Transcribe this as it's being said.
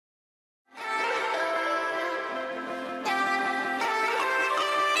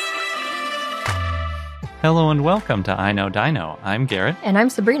Hello and welcome to I Know Dino. I'm Garrett. And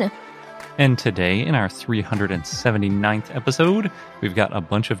I'm Sabrina. And today, in our 379th episode, we've got a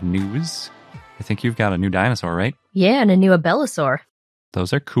bunch of news. I think you've got a new dinosaur, right? Yeah, and a new abelisaurid.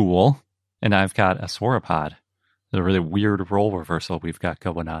 Those are cool. And I've got a sauropod. It's a really weird role reversal we've got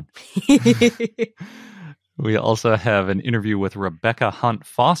going on. We also have an interview with ReBecca Hunt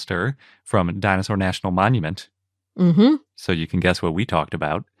Foster from Dinosaur National Monument. Mm-hmm. So you can guess what we talked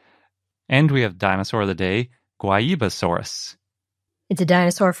about. And we have Dinosaur of the Day, Guaibasaurus. It's a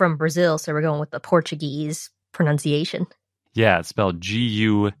dinosaur from Brazil, so we're going with the Portuguese pronunciation. Yeah, it's spelled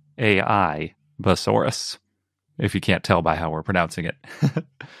Guai Basaurus, if you can't tell by how we're pronouncing it.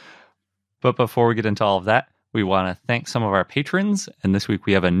 But before we get into all of that, we want to thank some of our patrons. And this week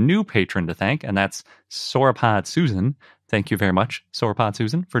we have a new patron to thank, and that's Sauropod Susan. Thank you very much, Sauropod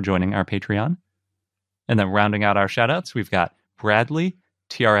Susan, for joining our Patreon. And then rounding out our shoutouts, we've got Bradley,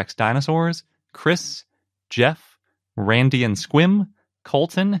 TRX Dinosaurs, Chris, Jeff, Randy and Squim,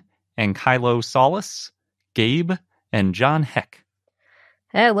 Colton, and Kylo Solis, Gabe, and John Heck.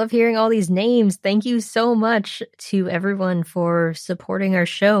 I love hearing all these names. Thank you so much to everyone for supporting our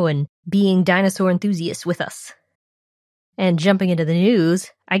show and being dinosaur enthusiasts with us. And jumping into the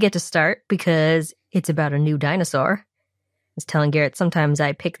news, I get to start because it's about a new dinosaur. I was telling Garrett, sometimes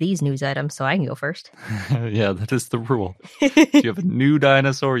I pick these news items so I can go first. Yeah, that is the rule. If you have a new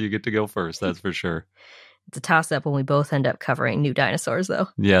dinosaur, you get to go first, that's for sure. It's a toss-up when we both end up covering new dinosaurs, though.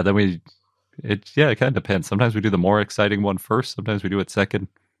 Yeah, then it kind of depends. Sometimes we do the more exciting one first. Sometimes we do it second.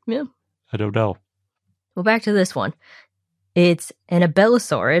 Yeah. I don't know. Well, back to this one. It's an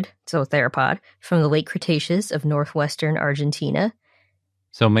abelisaurid, so a theropod, from the late Cretaceous of Northwestern Argentina.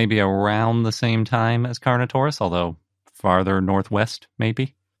 So maybe around the same time as Carnotaurus, although farther northwest,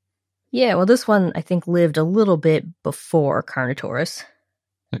 maybe? Yeah, well, this one, I think, lived a little bit before Carnotaurus.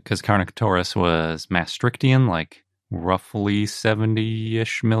 Because Carnotaurus was Maastrichtian, like roughly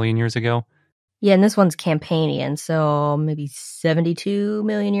 70-ish million years ago. Yeah, and this one's Campanian, so maybe 72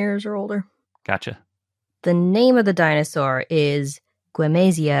 million years or older. Gotcha. The name of the dinosaur is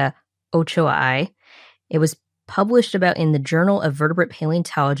Guemesia ochoai. It was published about in the Journal of Vertebrate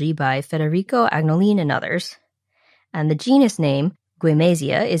Paleontology by Federico Agnolin and others. And the genus name,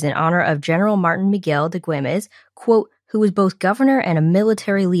 Guemesia, is in honor of General Martin Miguel de Güemes, quote, who was both governor and a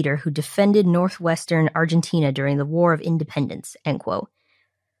military leader who defended northwestern Argentina during the War of Independence, end quote.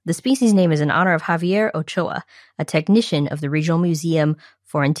 The species name is in honor of Javier Ochoa, a technician of the Regional Museum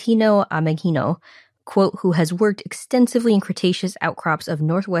Florentino Ameghino, quote, who has worked extensively in Cretaceous outcrops of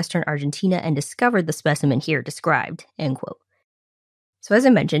northwestern Argentina and discovered the specimen here described, end quote. So as I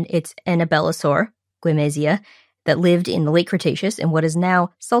mentioned, it's an abelisaurid, Guemesia, that lived in the late Cretaceous in what is now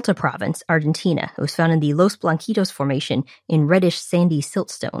Salta Province, Argentina. It was found in the Los Blanquitos Formation in reddish sandy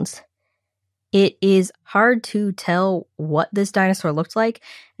siltstones. It is hard to tell what this dinosaur looked like,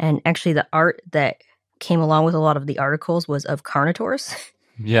 and actually the art that came along with a lot of the articles was of Carnotaurus.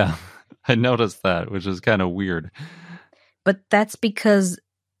 Yeah, I noticed that, which is kind of weird. But that's because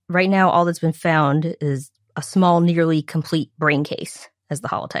right now all that's been found is a small, nearly complete brain case as the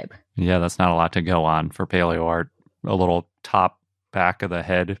holotype. Yeah, that's not a lot to go on for paleo art. A little top back of the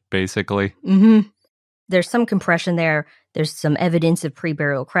head, basically. Mm-hmm. There's some compression there. There's some evidence of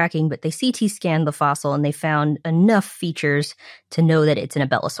pre-burial cracking, but they CT scanned the fossil and they found enough features to know that it's an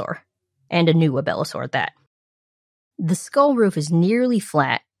abelisaurid, and a new abelisaurid at that. The skull roof is nearly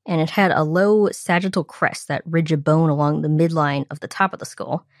flat, and it had a low sagittal crest that ridged a bone along the midline of the top of the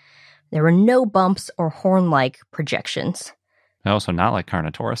skull. There were no bumps or horn-like projections. Also not like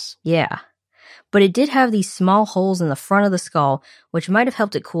Carnotaurus. Yeah. But it did have these small holes in the front of the skull, which might have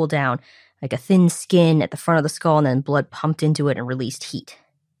helped it cool down, like a thin skin at the front of the skull, and then blood pumped into it and released heat.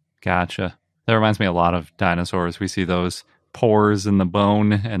 Gotcha. That reminds me a lot of dinosaurs. We see those pores in the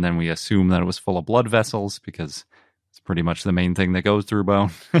bone, and then we assume that it was full of blood vessels because it's pretty much the main thing that goes through bone.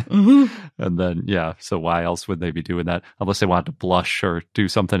 Mm-hmm. And then, yeah, so why else would they be doing that? Unless they wanted to blush or do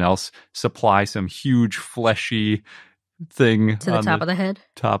something else, supply some huge fleshy thing to the top of the head.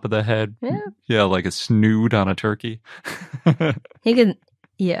 Top of the head. Yeah. Yeah, like a snood on a turkey. He can,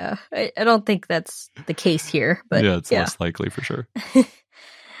 yeah. I don't think that's the case here, but yeah, it's less likely for sure.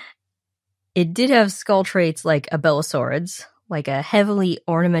 It did have skull traits like abelisaurids, like a heavily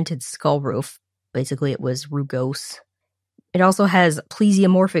ornamented skull roof. Basically, it was rugose. It also has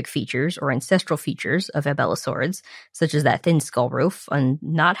plesiomorphic features or ancestral features of abelisaurids, such as that thin skull roof and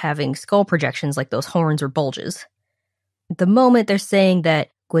not having skull projections like those horns or bulges. At the moment, they're saying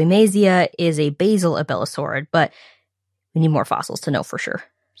that Guemesia is a basal abelisaurid, but we need more fossils to know for sure.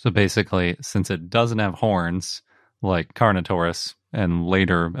 So basically, since it doesn't have horns, like Carnotaurus and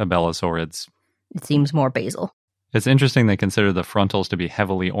later abelisaurids, It seems more basal. It's interesting they consider the frontals to be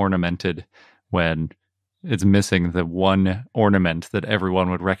heavily ornamented when it's missing the one ornament that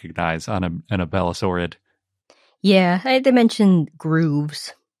everyone would recognize on an abelisaurid. Yeah, they mentioned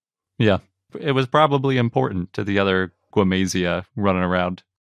grooves. Yeah, it was probably important to the other Guemesia running around.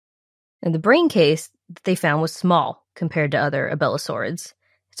 And the brain case that they found was small compared to other abelisaurids.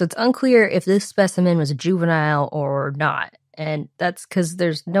 So it's unclear if this specimen was a juvenile or not. And that's because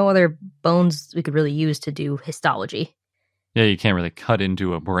there's no other bones we could really use to do histology. Yeah, you can't really cut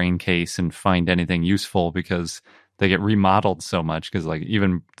into a brain case and find anything useful because they get remodeled so much. Because like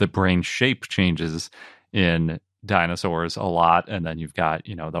even the brain shape changes in dinosaurs a lot, and then you've got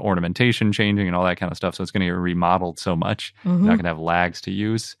the ornamentation changing and all that kind of stuff. So it's going to get remodeled so much. You're not going to have lags to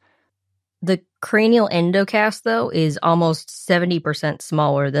use. The cranial endocast, though, is almost 70%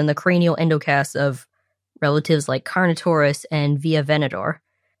 smaller than the cranial endocast of relatives like Carnotaurus and Via Venator.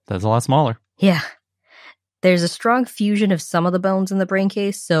 That's a lot smaller. Yeah. There's a strong fusion of some of the bones in the brain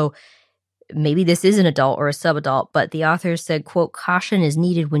case, so maybe this is an adult or a subadult, but the authors said, quote, caution is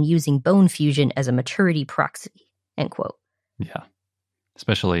needed when using bone fusion as a maturity proxy, end quote. Yeah,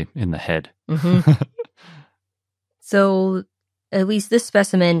 especially in the head. So at least this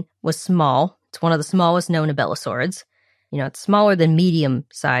specimen was small. It's one of the smallest known abelisaurids. It's smaller than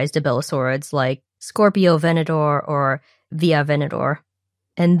medium-sized abelisaurids like Scorpio Venator or Via Venator.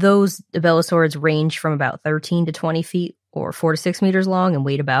 And those abelisaurids range from about 13 to 20 feet or 4 to 6 meters long and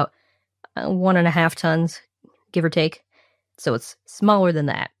weighed about 1.5 tons, give or take. So it's smaller than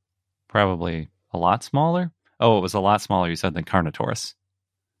that. Probably a lot smaller? Oh, it was a lot smaller, you said, than Carnotaurus.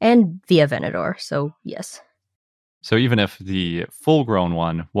 And Via Venator, so yes. So even if the full-grown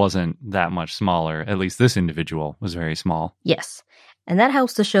one wasn't that much smaller, at least this individual was very small. Yes. And that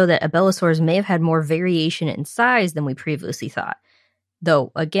helps to show that abelisaurs may have had more variation in size than we previously thought.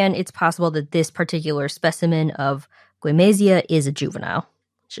 Though, again, it's possible that this particular specimen of Guemesia is a juvenile.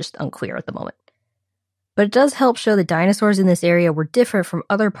 It's just unclear at the moment. But it does help show that dinosaurs in this area were different from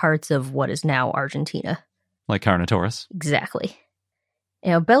other parts of what is now Argentina. Like Carnotaurus. Exactly.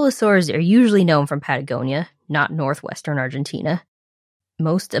 Abelisaurs are usually known from Patagonia, not Northwestern Argentina.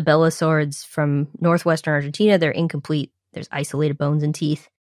 Most abelisaurid from Northwestern Argentina, they're incomplete. There's isolated bones and teeth.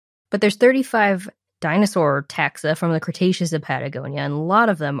 But there's 35 dinosaur taxa from the Cretaceous of Patagonia, and a lot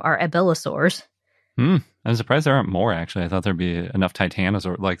of them are abelisaurs. I'm surprised there aren't more, actually. I thought there'd be enough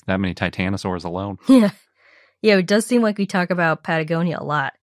titanosaurs, like that many titanosaurs alone. Yeah, it does seem like we talk about Patagonia a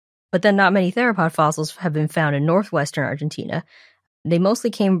lot. But then not many theropod fossils have been found in northwestern Argentina. They mostly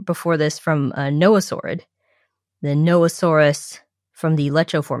came before this from a Noasaurid, the Noasaurus from the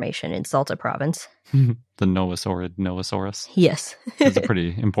Lecho Formation in Salta province. The Noasaurid Noasaurus. Yes. That's a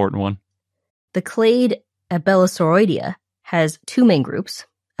pretty important one. The clade Abelisauroidea has two main groups,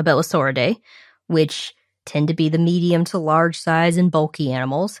 Abelisauridae, which tend to be the medium to large size and bulky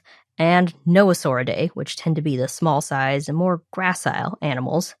animals, and Noasauridae, which tend to be the small size and more gracile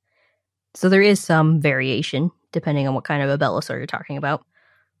animals. So there is some variation, depending on what kind of abelisaur you're talking about.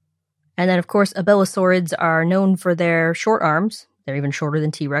 And then, of course, abelisaurids are known for their short arms. They're even shorter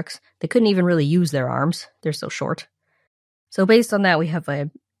than T-Rex. They couldn't even really use their arms. They're so short. So based on that, we have a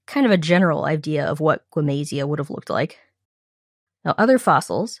kind of a general idea of what Guemesia would have looked like. Now, other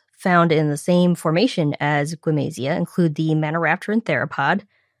fossils found in the same formation as Guemesia include the Maniraptoran theropod,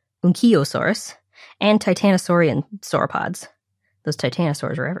 Unchiosaurus, and Titanosaurian sauropods. Those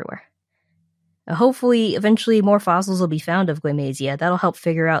titanosaurs are everywhere. Hopefully, eventually more fossils will be found of Guemesia. That'll help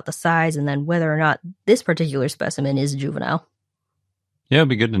figure out the size and then whether or not this particular specimen is juvenile. Yeah, it'd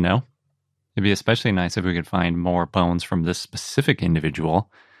be good to know. It'd be especially nice if we could find more bones from this specific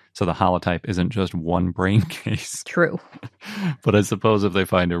individual, so the holotype isn't just one brain case. True. But I suppose if they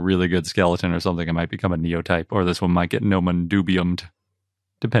find a really good skeleton or something, it might become a neotype, or this one might get nomen dubiumed,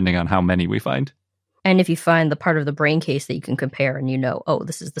 depending on how many we find. And if you find the part of the brain case that you can compare and oh,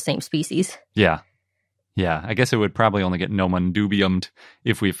 this is the same species. Yeah. I guess it would probably only get nomen dubiumed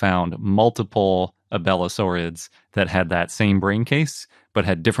if we found multiple abelisaurids that had that same brain case, but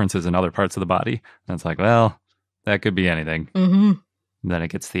had differences in other parts of the body. And it's like, well, that could be anything. Mm-hmm. Then it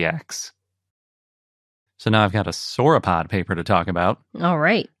gets the X. So now I've got a sauropod paper to talk about. All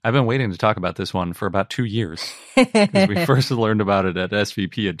right. I've been waiting to talk about this one for about 2 years. Because we first learned about it at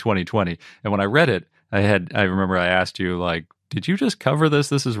SVP in 2020. And when I read it, I remember I asked you, did you just cover this?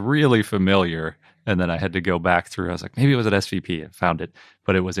 This is really familiar. And then I had to go back through. I was like, maybe it was at SVP. I found it.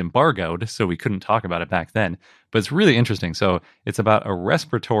 But it was embargoed, so we couldn't talk about it back then. But it's really interesting. So it's about a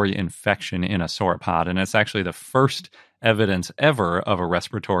respiratory infection in a sauropod. And it's actually the first evidence ever of a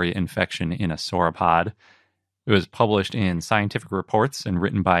respiratory infection in a sauropod. It was published in Scientific Reports and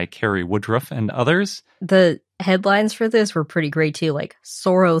written by Carrie Woodruff and others. The headlines for this were pretty great too, like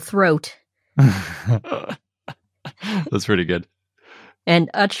Soro Throat. That's pretty good.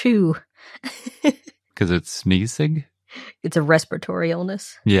 And achoo. Because it's sneezing? It's a respiratory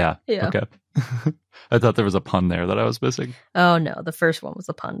illness. Yeah. Yeah. Okay. I thought there was a pun there that I was missing. Oh, no. The first one was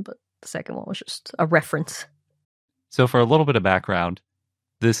a pun, but the second one was just a reference. So for a little bit of background,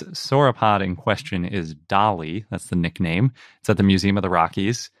 this sauropod in question is Dolly. That's the nickname. It's at the Museum of the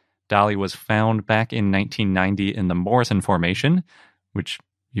Rockies. Dolly was found back in 1990 in the Morrison Formation, which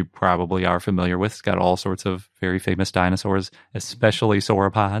you probably are familiar with. It's got all sorts of very famous dinosaurs, especially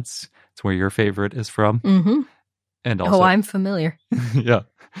sauropods. It's where your favorite is from. Mm-hmm. And also, I'm familiar. Yeah.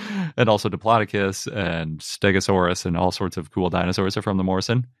 And also Diplodocus and Stegosaurus and all sorts of cool dinosaurs are from the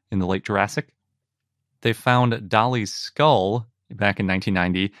Morrison in the Late Triassic. They found Dolly's skull back in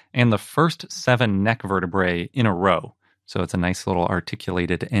 1990 and the first 7 neck vertebrae in a row. So it's a nice little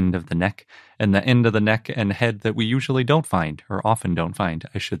articulated end of the neck, and the end of the neck and head that we usually don't find, or often don't find,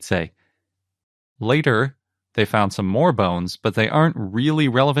 I should say. Later, they found some more bones, but they aren't really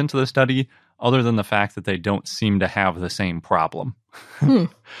relevant to the study other than the fact that they don't seem to have the same problem.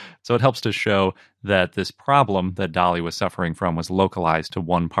 So it helps to show that this problem that Dolly was suffering from was localized to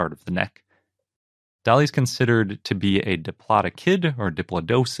one part of the neck. Dolly's considered to be a diplodocid, or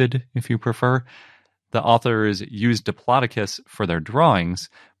diplodocid, if you prefer. The authors used Diplodocus for their drawings,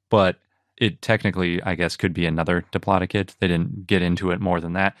 but it technically, I guess, could be another diplodocid. They didn't get into it more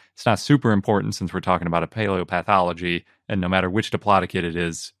than that. It's not super important since we're talking about a paleopathology, and no matter which diplodocid it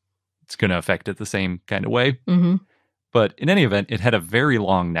is, it's going to affect it the same kind of way. Mm-hmm. But in any event, it had a very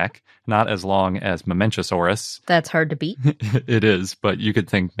long neck, not as long as Mamenchisaurus. That's hard to beat. It is, but you could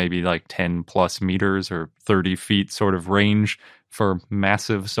think maybe like 10 plus meters or 30 feet sort of range for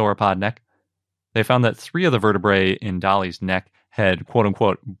massive sauropod neck. They found that 3 of the vertebrae in Dolly's neck had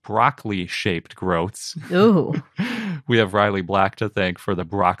quote-unquote broccoli-shaped growths. Ooh. We have Riley Black to thank for the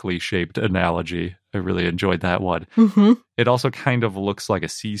broccoli-shaped analogy. I really enjoyed that one. Mm-hmm. It also kind of looks like a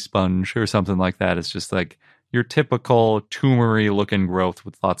sea sponge or something like that. It's just like your typical tumory-looking growth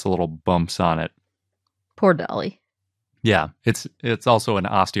with lots of little bumps on it. Poor Dolly. Yeah, it's also an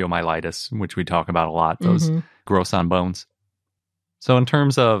osteomyelitis, which we talk about a lot, those growths on bones. So in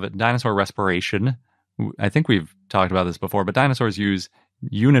terms of dinosaur respiration, I think we've talked about this before, but dinosaurs use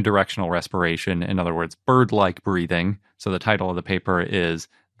unidirectional respiration, in other words, bird-like breathing. So the title of the paper is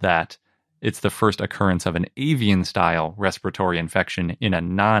that it's the first occurrence of an avian-style respiratory infection in a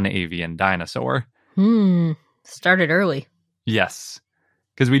non-avian dinosaur. Started early. Yes,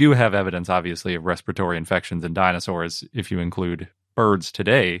 because we do have evidence, obviously, of respiratory infections in dinosaurs. If you include birds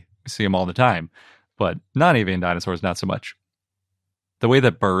today, we see them all the time, but non-avian dinosaurs, not so much. The way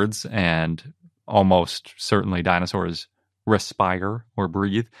that birds and almost certainly dinosaurs respire or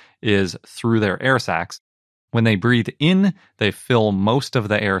breathe is through their air sacs. When they breathe in, they fill most of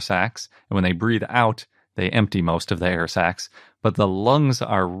the air sacs, and when they breathe out, they empty most of the air sacs. But the lungs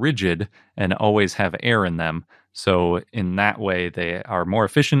are rigid and always have air in them. So in that way, they are more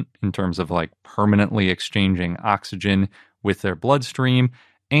efficient in terms of like permanently exchanging oxygen with their bloodstream.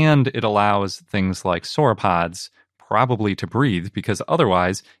 And it allows things like sauropods probably to breathe, because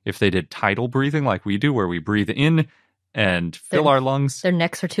otherwise, if they did tidal breathing like we do, where we breathe in and fill our lungs. Their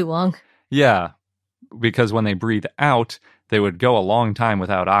necks are too long. Yeah, because when they breathe out, they would go a long time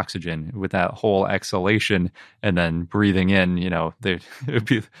without oxygen, with that whole exhalation, and then breathing in, it would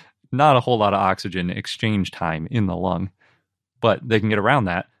be not a whole lot of oxygen exchange time in the lung. But they can get around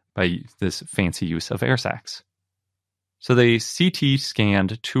that by this fancy use of air sacs. So they CT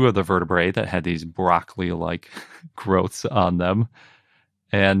scanned 2 of the vertebrae that had these broccoli-like growths on them,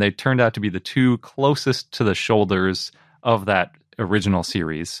 and they turned out to be the 2 closest to the shoulders of that original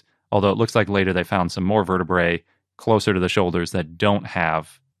series, although it looks like later they found some more vertebrae closer to the shoulders that don't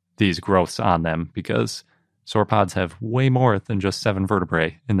have these growths on them, because sauropods have way more than just 7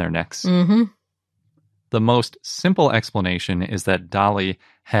 vertebrae in their necks. Mm-hmm. The most simple explanation is that Dolly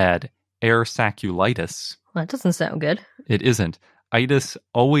had air saculitis. Well, that doesn't sound good. It isn't. Itis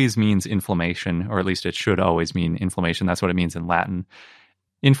always means inflammation, or at least it should always mean inflammation. That's what it means in Latin.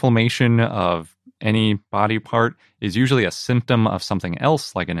 Inflammation of any body part is usually a symptom of something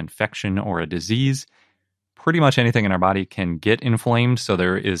else, like an infection or a disease. Pretty much anything in our body can get inflamed, so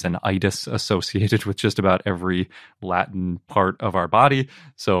there is an itis associated with just about every Latin part of our body.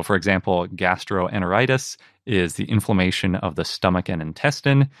 So, for example, gastroenteritis is the inflammation of the stomach and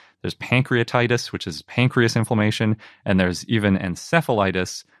intestine. There's pancreatitis, which is pancreas inflammation, and there's even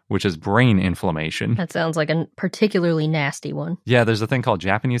encephalitis, which is brain inflammation. That sounds like a particularly nasty one. Yeah, there's a thing called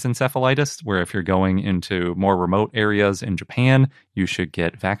Japanese encephalitis, where if you're going into more remote areas in Japan, you should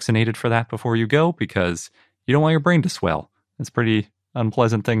get vaccinated for that before you go, because you don't want your brain to swell. It's a pretty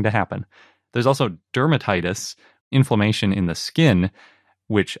unpleasant thing to happen. There's also dermatitis, inflammation in the skin,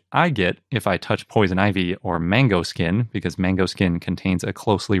 which I get if I touch poison ivy or mango skin, because mango skin contains a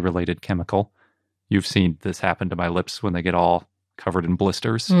closely related chemical. You've seen this happen to my lips when they get all covered in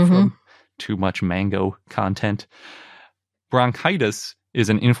blisters from too much mango content. Bronchitis is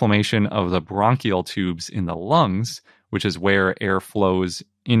an inflammation of the bronchial tubes in the lungs, which is where air flows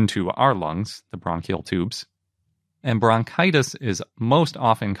into our lungs, the bronchial tubes. And bronchitis is most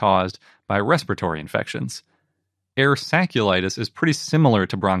often caused by respiratory infections. Air saculitis is pretty similar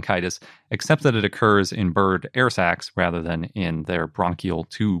to bronchitis, except that it occurs in bird air sacs rather than in their bronchial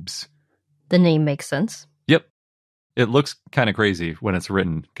tubes. The name makes sense. Yep. It looks kind of crazy when it's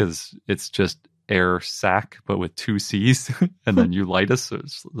written, because it's just air sac, but with two C's, and then eulitis.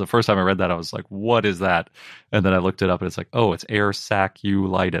 The first time I read that, I was like, what is that? And then I looked it up, and it's like, oh, it's air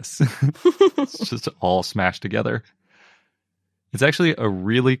saculitis. It's just all smashed together. It's actually a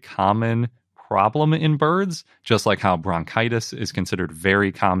really common problem in birds, just like how bronchitis is considered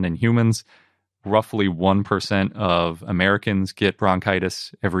very common in humans. Roughly 1% of Americans get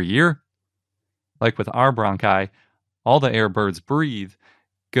bronchitis every year. Like with our bronchi, all the air birds breathe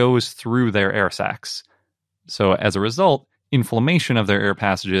goes through their air sacs. So as a result, inflammation of their air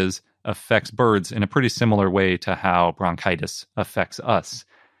passages affects birds in a pretty similar way to how bronchitis affects us.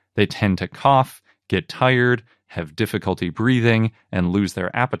 They tend to cough, get tired, have difficulty breathing, and lose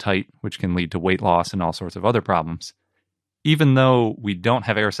their appetite, which can lead to weight loss and all sorts of other problems. Even though we don't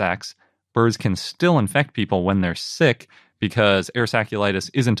have air sacs, birds can still infect people when they're sick, because air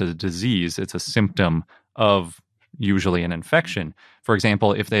saculitis isn't a disease, it's a symptom of usually an infection. For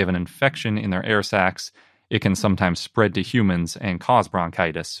example, if they have an infection in their air sacs, it can sometimes spread to humans and cause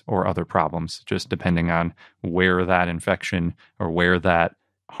bronchitis or other problems, just depending on where that infection or where that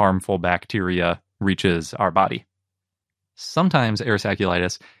harmful bacteria reaches our body. Sometimes air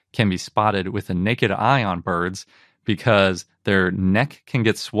saculitis can be spotted with the naked eye on birds because their neck can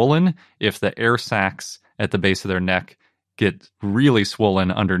get swollen if the air sacs at the base of their neck get really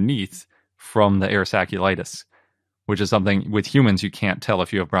swollen underneath from the air saculitis, which is something with humans you can't tell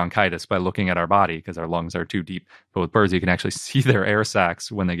if you have bronchitis by looking at our body because our lungs are too deep. But with birds, you can actually see their air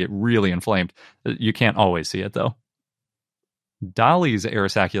sacs when they get really inflamed. You can't always see it, though. Dolly's air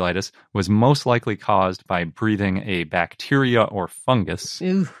saculitis was most likely caused by breathing a bacteria or fungus.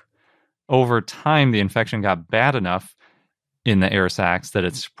 Ew. Over time, the infection got bad enough in the air sacs that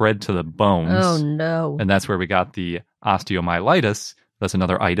it spread to the bones. Oh, no. And that's where we got the osteomyelitis. That's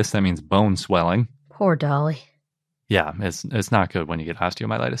another itis. That means bone swelling. Poor Dolly. Yeah, it's not good when you get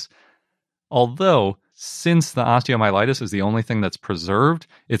osteomyelitis. Although, since the osteomyelitis is the only thing that's preserved,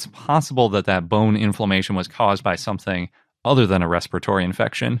 it's possible that that bone inflammation was caused by something other than a respiratory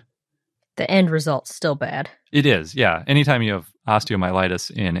infection. The end result's still bad. It is, yeah. Anytime you have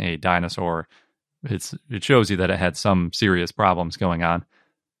osteomyelitis in a dinosaur, it shows you that it had some serious problems going on.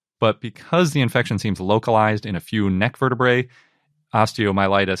 But because the infection seems localized in a few neck vertebrae,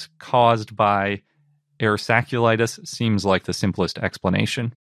 osteomyelitis caused by air saculitis seems like the simplest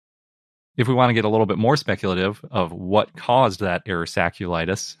explanation. If we want to get a little bit more speculative of what caused that air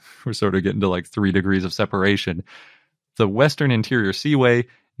saculitis, we're sort of getting to like 3 degrees of separation. The Western Interior Seaway,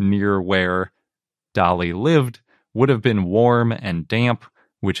 near where Dolly lived, would have been warm and damp,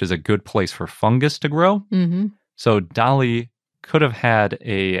 which is a good place for fungus to grow. Mm-hmm. So Dolly could have had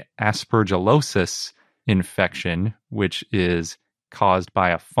a aspergillosis infection, which is caused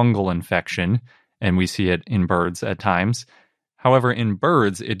by a fungal infection, and we see it in birds at times. However, in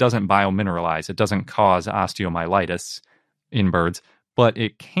birds, it doesn't biomineralize. It doesn't cause osteomyelitis in birds, but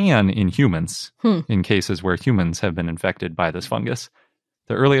it can in humans, in cases where humans have been infected by this fungus.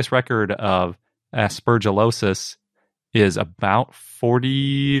 The earliest record of aspergillosis is about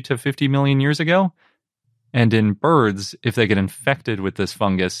 40 to 50 million years ago. And in birds, if they get infected with this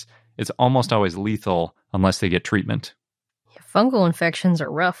fungus, it's almost always lethal unless they get treatment. Yeah, fungal infections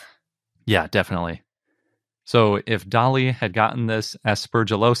are rough. Yeah, definitely. So if Dolly had gotten this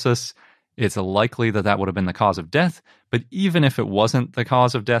aspergillosis, it's likely that would have been the cause of death. But even if it wasn't the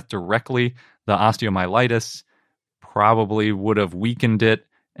cause of death directly, the osteomyelitis probably would have weakened it,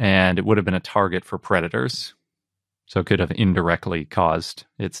 and it would have been a target for predators. So it could have indirectly caused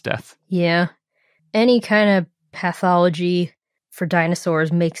its death. Yeah. Any kind of pathology for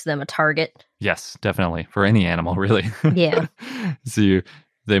dinosaurs makes them a target. Yes, definitely. For any animal, really. Yeah. So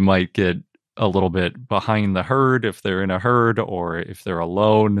they might get a little bit behind the herd if they're in a herd, or if they're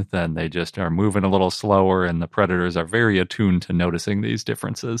alone, then they just are moving a little slower, and the predators are very attuned to noticing these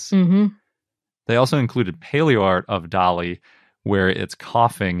differences. Mm-hmm. They also included paleo art of Dolly, where it's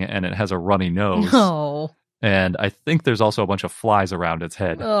coughing and it has a runny nose. No. And I think there's also a bunch of flies around its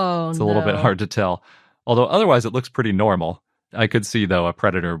head. Oh, it's a little bit hard to tell. Although otherwise it looks pretty normal. I could see, though, a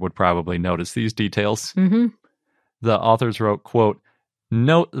predator would probably notice these details. Mm-hmm. The authors wrote, quote,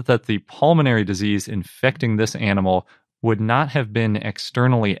 "Note that the pulmonary disease infecting this animal would not have been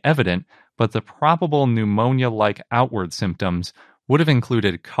externally evident, but the probable pneumonia-like outward symptoms would have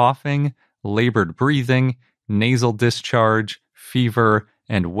included coughing, labored breathing, nasal discharge, fever,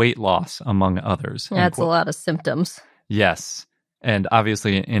 and weight loss, among others." That's a lot of symptoms. Yes. And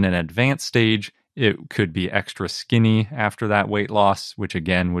obviously, in an advanced stage, it could be extra skinny after that weight loss, which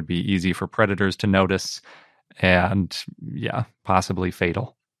again would be easy for predators to notice. And yeah, possibly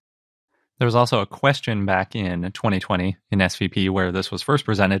fatal. There was also a question back in 2020 in SVP where this was first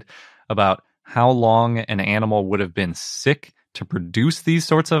presented about how long an animal would have been sick to produce these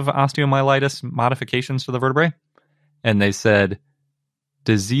sorts of osteomyelitis modifications to the vertebrae. And they said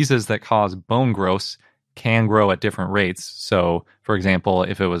diseases that cause bone growth can grow at different rates. So, for example,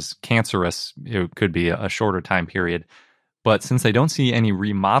 if it was cancerous, it could be a shorter time period. But since they don't see any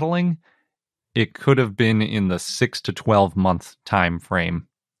remodeling, it could have been in the 6 to 12 month time frame.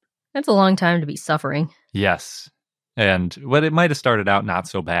 That's a long time to be suffering. Yes. But it might have started out not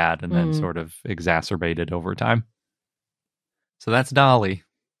so bad and then sort of exacerbated over time. So that's Dolly.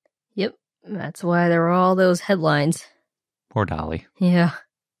 Yep. That's why there were all those headlines. Poor Dolly. Yeah.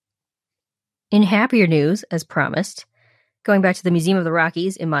 In happier news, as promised, going back to the Museum of the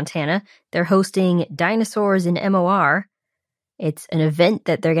Rockies in Montana, they're hosting Dinosaurs and MOR. It's an event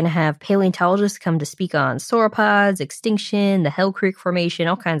that they're going to have paleontologists come to speak on sauropods, extinction, the Hell Creek Formation,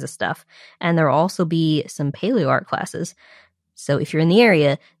 all kinds of stuff. And there'll also be some paleo art classes. So if you're in the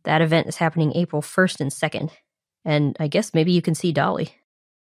area, that event is happening April 1st and 2nd. And I guess maybe you can see Dolly.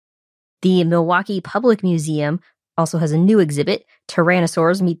 The Milwaukee Public Museum also has a new exhibit,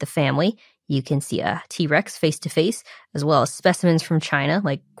 Tyrannosaurs Meet the Family. You can see a T-Rex face-to-face, as well as specimens from China,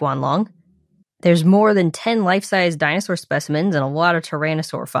 like Guanlong. There's more than 10 life-size dinosaur specimens and a lot of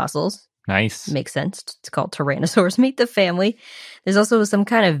Tyrannosaur fossils. Nice. Makes sense. It's called Tyrannosaurs Meet the Family. There's also some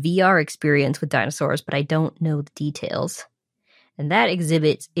kind of VR experience with dinosaurs, but I don't know the details. And that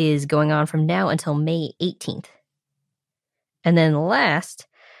exhibit is going on from now until May 18th. And then last,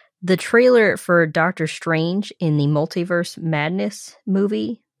 the trailer for Doctor Strange in the Multiverse Madness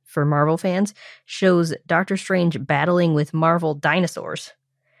movie for Marvel fans shows Doctor Strange battling with Marvel dinosaurs.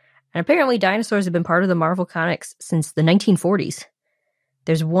 And apparently dinosaurs have been part of the Marvel comics since the 1940s.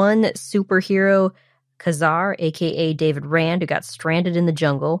 There's one superhero, Khazar, aka David Rand, who got stranded in the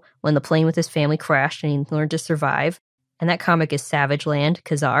jungle when the plane with his family crashed and he learned to survive. And that comic is Savage Land,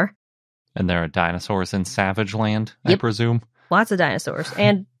 Khazar. And there are dinosaurs in Savage Land, Yep. I presume. Lots of dinosaurs.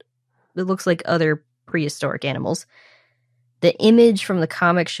 And it looks like other prehistoric animals. The image from the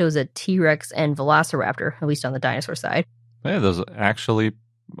comic shows a T-Rex and Velociraptor, at least on the dinosaur side. Yeah, those actually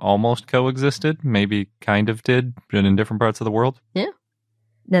almost coexisted. Maybe kind of did, but in different parts of the world. Yeah.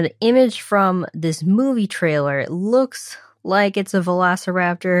 Now, the image from this movie trailer, it looks like it's a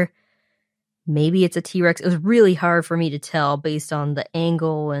Velociraptor. Maybe it's a T-Rex. It was really hard for me to tell based on the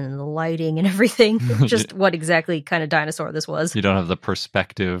angle and the lighting and everything, just what exactly kind of dinosaur this was. You don't have the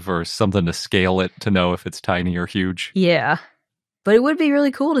perspective or something to scale it to know if it's tiny or huge. Yeah. But it would be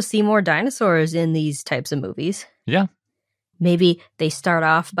really cool to see more dinosaurs in these types of movies. Yeah. Maybe they start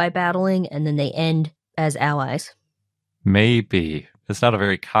off by battling and then they end as allies. Maybe. It's not a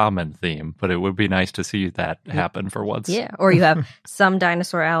very common theme, but it would be nice to see that happen for once. Yeah, or you have some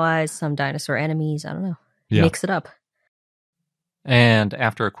dinosaur allies, some dinosaur enemies. I don't know. Yeah. Mix it up. And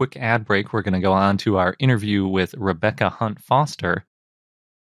after a quick ad break, we're going to go on to our interview with ReBecca Hunt-Foster.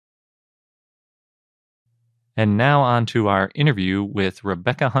 And now on to our interview with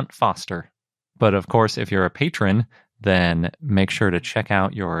ReBecca Hunt-Foster. But of course, if you're a patron, then make sure to check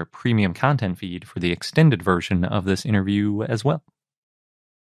out your premium content feed for the extended version of this interview as well.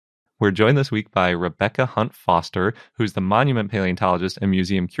 We're joined this week by ReBecca Hunt-Foster, who's the monument paleontologist and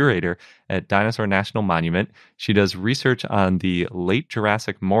museum curator at Dinosaur National Monument. She does research on the Late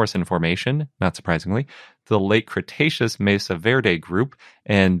Triassic Morrison Formation, not surprisingly, the Late Cretaceous Mesa Verde group,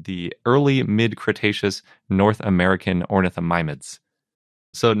 and the early mid-Cretaceous North American ornithomimids.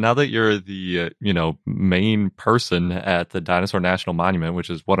 So now that you're the, main person at the Dinosaur National Monument,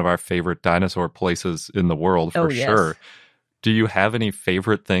 which is one of our favorite dinosaur places in the world for sure, do you have any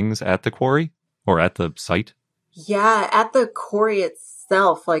favorite things at the quarry or at the site? Yeah, at the quarry, it's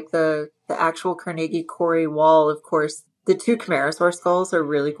itself, like the actual Carnegie Quarry wall, of course, the 2 Camarasaur skulls are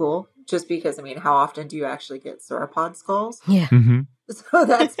really cool. Just because, I mean, how often do you actually get sauropod skulls? Yeah. Mm-hmm. So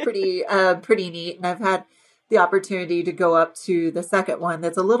that's pretty neat. And I've had the opportunity to go up to the second one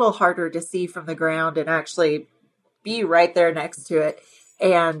that's a little harder to see from the ground and actually be right there next to it.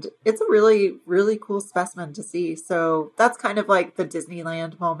 And it's a really, really cool specimen to see. So that's kind of like the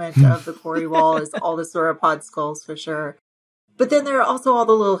Disneyland moment of the quarry wall is all the sauropod skulls for sure. But then there are also all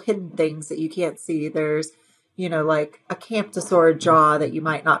the little hidden things that you can't see. There's, like a camptosaur jaw that you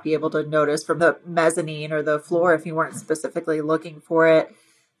might not be able to notice from the mezzanine or the floor if you weren't specifically looking for it.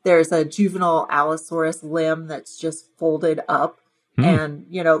 There's a juvenile Allosaurus limb that's just folded up and,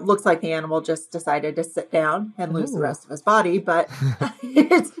 looks like the animal just decided to sit down and lose the rest of his body. But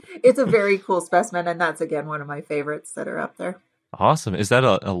it's a very cool specimen. And that's, again, one of my favorites that are up there. Awesome. Is that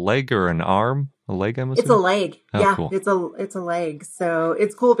a leg or an arm? A leg, I'm assuming? It's a leg. Yeah, cool. It's a leg. So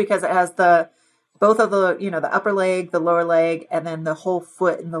it's cool because it has both of the, the upper leg, the lower leg, and then the whole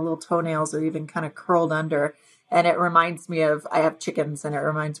foot and the little toenails are even kind of curled under. And it reminds me of, I have chickens, and it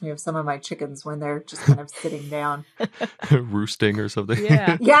reminds me of some of my chickens when they're just kind of sitting down. Roosting or something.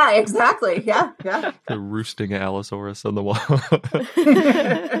 Yeah. Yeah, exactly. Yeah. The roosting Allosaurus on the wall.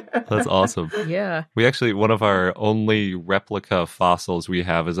 That's awesome. Yeah. We actually, one of our only replica fossils we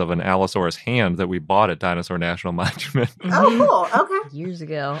have is of an Allosaurus hand that we bought at Dinosaur National Monument. Oh, cool. Okay. Years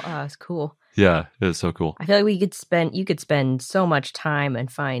ago. Oh, it's cool. Yeah, it is so cool. I feel like you could spend so much time and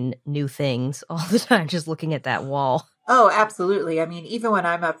find new things all the time just looking at that wall. Oh, absolutely. I mean, even when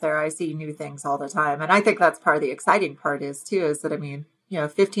I'm up there, I see new things all the time. And I think that's part of the exciting part is that, I mean,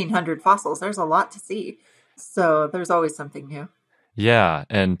 1,500 fossils, there's a lot to see. So there's always something new. Yeah,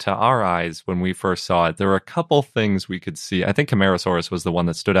 and to our eyes, when we first saw it, there were a couple things we could see. I think Camarasaurus was the one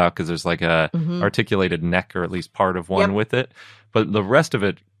that stood out because there's like a articulated neck, or at least part of one with it. But the rest of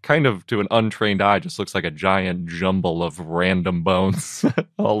it, kind of to an untrained eye, just looks like a giant jumble of random bones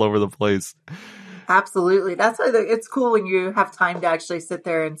all over the place. Absolutely. That's why it's cool when you have time to actually sit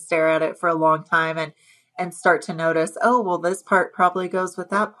there and stare at it for a long time and start to notice, oh, well, this part probably goes with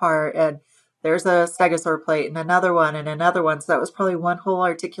that part. And there's a stegosaur plate and another one and another one. So that was probably one whole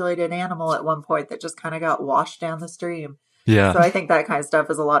articulated animal at one point that just kind of got washed down the stream. Yeah. So I think that kind of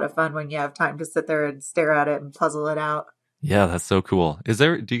stuff is a lot of fun when you have time to sit there and stare at it and puzzle it out. Yeah, that's so cool.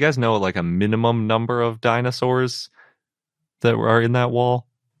 Do you guys know like a minimum number of dinosaurs that are in that wall?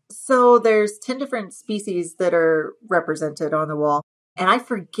 So there's 10 different species that are represented on the wall. And I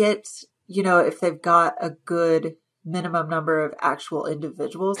forget, if they've got a good minimum number of actual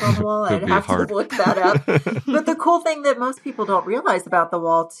individuals on the wall. I'd have to look that up. But the cool thing that most people don't realize about the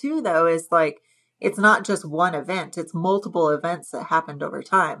wall too, though, is like, it's not just one event. It's multiple events that happened over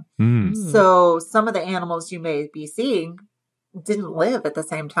time. So some of the animals you may be seeing didn't live at the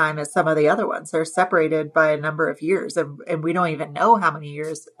same time as some of the other ones. They're separated by a number of years, and we don't even know how many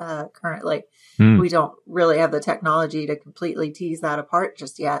years currently. We don't really have the technology to completely tease that apart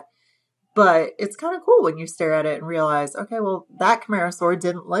just yet. But it's kind of cool when you stare at it and realize, okay, well, that Camarasaur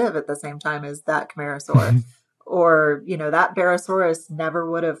didn't live at the same time as that Camarasaur. Or, that Barosaurus never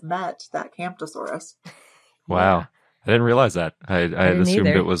would have met that Camptosaurus. Wow. Yeah. I didn't realize that. I had assumed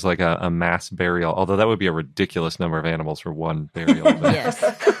either. It was like a mass burial, although that would be a ridiculous number of animals for one burial. Yes.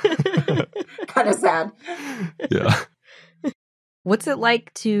 Kind of sad. Yeah. What's it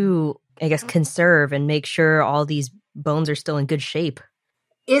like to, I guess, conserve and make sure all these bones are still in good shape?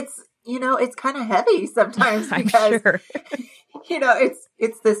 It's, it's kind of heavy sometimes because, I'm sure.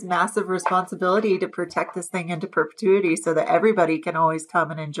 it's this massive responsibility to protect this thing into perpetuity so that everybody can always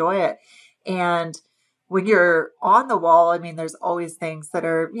come and enjoy it. And when you're on the wall, I mean, there's always things that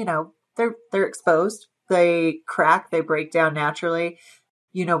are, they're exposed. They crack, they break down naturally.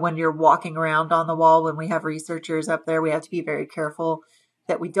 When you're walking around on the wall, when we have researchers up there, we have to be very careful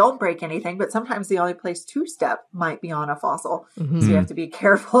that we don't break anything. But sometimes the only place to step might be on a fossil. So you have to be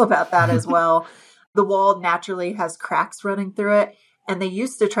careful about that as well. The wall naturally has cracks running through it. And they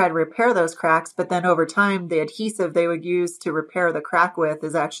used to try to repair those cracks, but then over time, the adhesive they would use to repair the crack with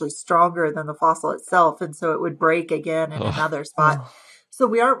is actually stronger than the fossil itself. And so it would break again in another spot. So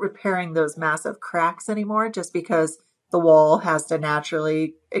we aren't repairing those massive cracks anymore just because the wall has to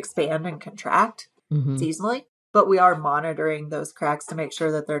naturally expand and contract seasonally. But we are monitoring those cracks to make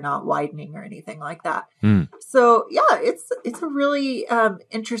sure that they're not widening or anything like that. So yeah, it's a really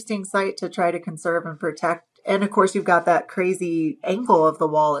interesting site to try to conserve and protect. And of course, you've got that crazy angle of the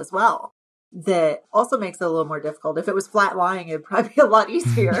wall as well that also makes it a little more difficult. If it was flat lying, it'd probably be a lot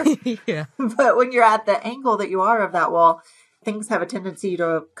easier. Yeah. But when you're at the angle that you are of that wall, things have a tendency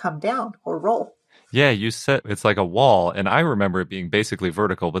to come down or roll. Yeah, you said it's like a wall, and I remember it being basically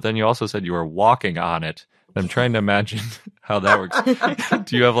vertical, but then you also said you were walking on it. I'm trying to imagine how that works.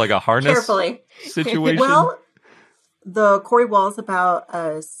 Do you have like a harness Carefully situation? Well, the quarry wall is about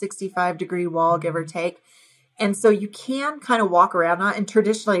a 65-degree wall, give or take. And so you can kind of walk around on it. And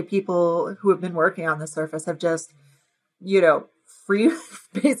traditionally, people who have been working on the surface have just,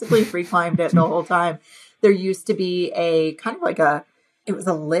 basically free climbed it the whole time. There used to be a kind of like it was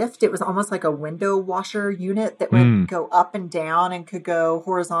a lift. It was almost like a window washer unit that would go up and down and could go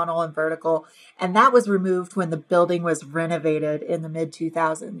horizontal and vertical. And that was removed when the building was renovated in the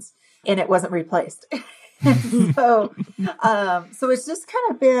mid-2000s, and it wasn't replaced. So it's just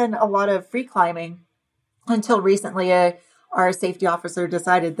kind of been a lot of free climbing until recently. Our safety officer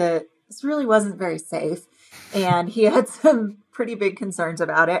decided that this really wasn't very safe, and he had some pretty big concerns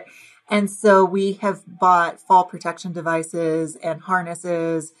about it. And so we have bought fall protection devices and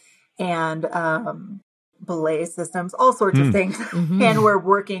harnesses and belay systems, all sorts of things. And we're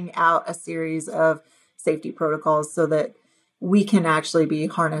working out a series of safety protocols so that we can actually be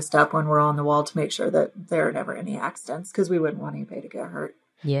harnessed up when we're on the wall to make sure that there are never any accidents, because we wouldn't want anybody to get hurt.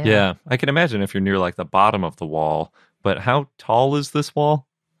 Yeah, I can imagine if you're near like the bottom of the wall. But how tall is this wall?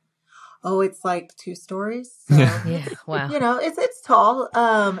 Oh, it's like 2 stories. So, Yeah, wow. It's tall.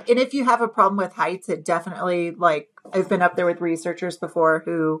 And if you have a problem with heights, it definitely, like, I've been up there with researchers before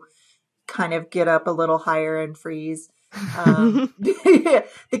who kind of get up a little higher and freeze. The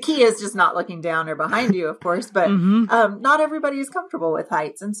key is just not looking down or behind you, of course, but not everybody is comfortable with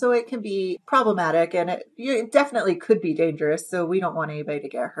heights. And so it can be problematic, and it definitely could be dangerous. So we don't want anybody to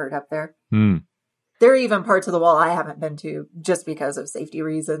get hurt up there. There are even parts of the wall I haven't been to just because of safety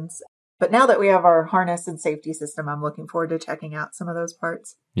reasons. But now that we have our harness and safety system, I'm looking forward to checking out some of those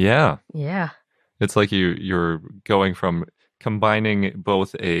parts. Yeah. It's like you're going from combining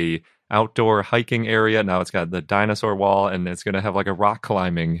both a outdoor hiking area. Now it's got the dinosaur wall, and it's going to have like a rock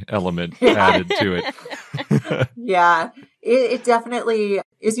climbing element added to it. Yeah, it definitely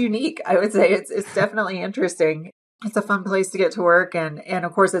is unique. I would say it's definitely interesting. It's a fun place to get to work. And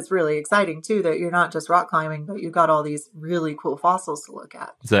of course, it's really exciting, too, that you're not just rock climbing, but you've got all these really cool fossils to look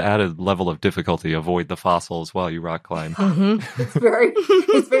at. It's an added level of difficulty. Avoid the fossils while you rock climb. It's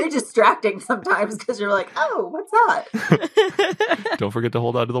very distracting sometimes, because you're like, oh, what's that? Don't forget to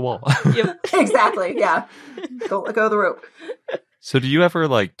hold on to the wall. Exactly. Yeah. Don't let go of the rope. So do you ever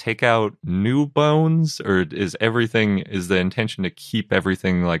like take out new bones, or is the intention to keep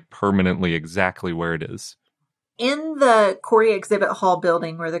everything like permanently exactly where it is? In the Quarry Exhibit Hall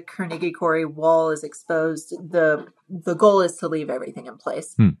building where the Carnegie Quarry wall is exposed, the goal is to leave everything in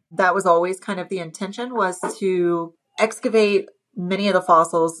place. That was always kind of the intention, was to excavate many of the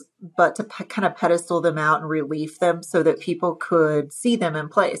fossils, but to kind of pedestal them out and relief them so that people could see them in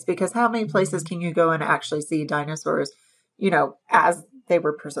place. Because how many places can you go and actually see dinosaurs, as they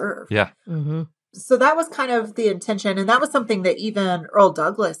were preserved? Yeah. So that was kind of the intention. And that was something that even Earl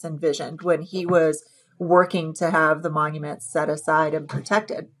Douglas envisioned when he was working to have the monuments set aside and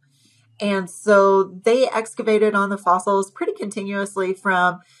protected. And so they excavated on the fossils pretty continuously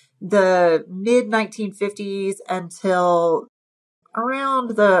from the mid-1950s until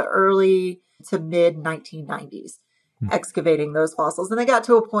around the early to mid-1990s, excavating those fossils. And they got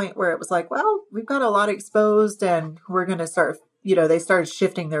to a point where it was like, well, we've got a lot exposed, and we're going to start, they started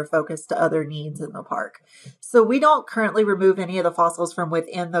shifting their focus to other needs in the park. So we don't currently remove any of the fossils from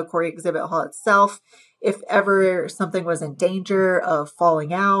within the Quarry Exhibit Hall itself. If ever something was in danger of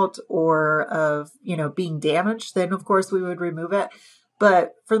falling out or of, being damaged, then of course we would remove it.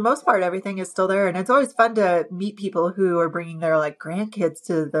 But for the most part, everything is still there. And it's always fun to meet people who are bringing their like grandkids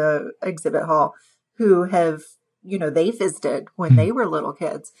to the exhibit hall who have, they visited when they were little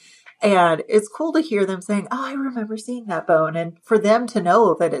kids. And it's cool to hear them saying, oh, I remember seeing that bone. And for them to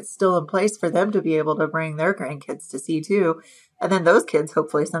know that it's still in place, for them to be able to bring their grandkids to see too. And then those kids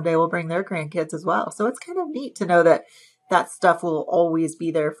hopefully someday will bring their grandkids as well. So it's kind of neat to know that that stuff will always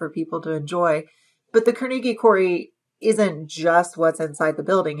be there for people to enjoy. But the Carnegie Quarry isn't just what's inside the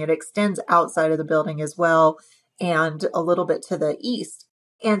building. It extends outside of the building as well, and a little bit to the east.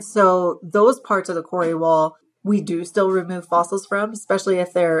 And so those parts of the quarry wall, we do still remove fossils from, especially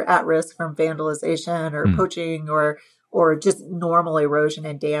if they're at risk from vandalization or poaching or just normal erosion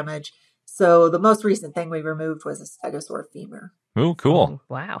and damage. So the most recent thing we removed was a stegosaur femur. Oh, cool.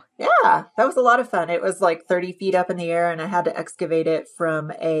 Wow. Yeah, that was a lot of fun. It was like 30 feet up in the air, and I had to excavate it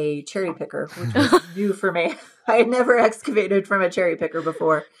from a cherry picker, which was new for me. I had never excavated from a cherry picker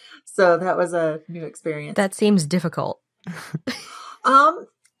before. So that was a new experience. That seems difficult.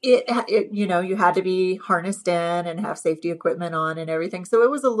 You had to be harnessed in and have safety equipment on and everything. So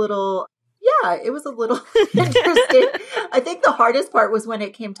it was a little, Yeah, it was a little interesting. I think the hardest part was when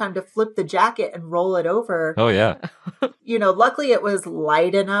it came time to flip the jacket and roll it over. Oh, yeah. Luckily it was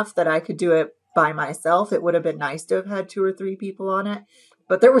light enough that I could do it by myself. It would have been nice to have had 2 or 3 people on it,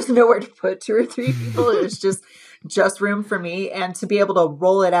 but there was nowhere to put 2 or 3 people. It was just room for me, and to be able to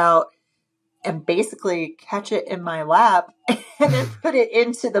roll it out and basically catch it in my lap and then put it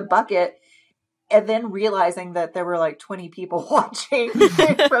into the bucket. And then realizing that there were like 20 people watching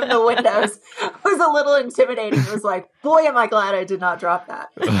from the windows was a little intimidating. It was like, boy, am I glad I did not drop that.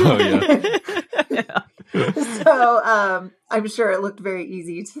 Oh, yeah. So I'm sure it looked very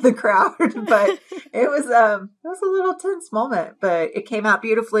easy to the crowd, but it was a little tense moment. But it came out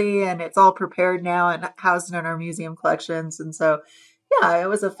beautifully, and it's all prepared now and housed in our museum collections. And so, yeah, it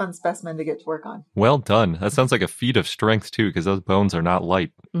was a fun specimen to get to work on. Well done. That sounds like a feat of strength, too, because those bones are not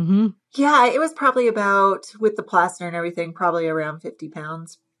light. Mm-hmm. Yeah, it was probably about, with the plaster and everything, probably around 50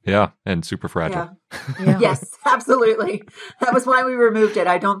 pounds. Yeah, and super fragile. Yeah. Yes, absolutely. That was why we removed it.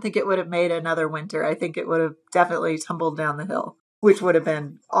 I don't think it would have made another winter. I think it would have definitely tumbled down the hill, which would have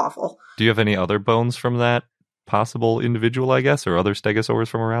been awful. Do you have any other bones from that possible individual, I guess, or other stegosaurs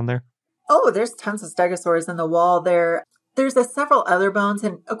from around there? Oh, there's tons of stegosaurs in the wall there. There's several other bones.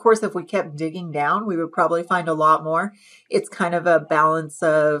 And of course, if we kept digging down, we would probably find a lot more. It's kind of a balance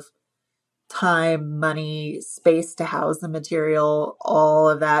of time, money, space to house the material, all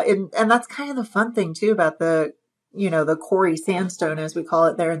of that. And that's kind of the fun thing too about the quarry sandstone, as we call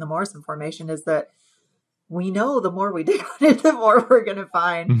it there in the Morrison Formation, is that we know the more we dig on it, the more we're going to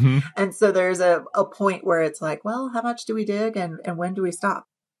find. Mm-hmm. And so there's a point where it's like, well, how much do we dig and when do we stop?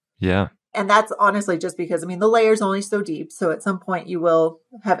 Yeah. And that's honestly just because, the layer's only so deep. So at some point you will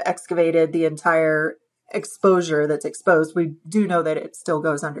have excavated the entire exposure that's exposed. We do know that it still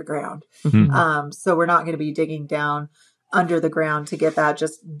goes underground. Mm-hmm. So we're not going to be digging down under the ground to get that,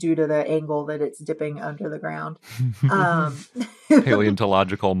 just due to the angle that it's dipping under the ground.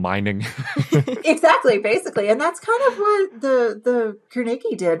 Paleontological mining. Exactly, basically. And that's kind of what the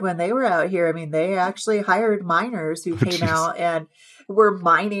Carnegie did when they were out here. They actually hired miners who came out and were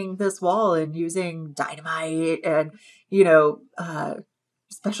mining this wall and using dynamite and,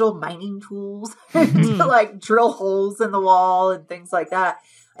 special mining tools to like drill holes in the wall and things like that.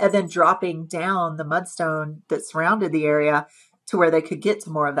 And then dropping down the mudstone that surrounded the area to where they could get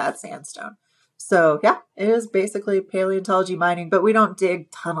to more of that sandstone. So yeah, it is basically paleontology mining, but we don't dig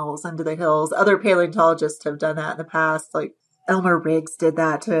tunnels into the hills. Other paleontologists have done that in the past. Like Elmer Riggs did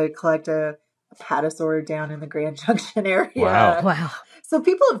that to collect a apatosaur down in the Grand Junction area. Wow. So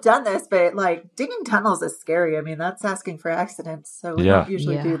people have done this, but like digging tunnels is scary. That's asking for accidents. So we don't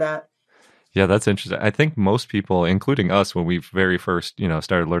usually do that. Yeah, that's interesting. I think most people, including us, when we very first,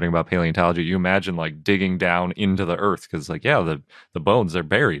 started learning about paleontology, you imagine like digging down into the earth because, like, the bones are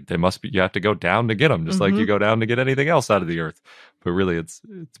buried. They must be. You have to go down to get them, just like you go down to get anything else out of the earth. But really, it's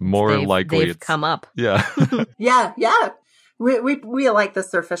more likely they've come up. Yeah, yeah. We like the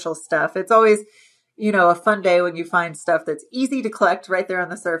superficial stuff. It's always, a fun day when you find stuff that's easy to collect right there on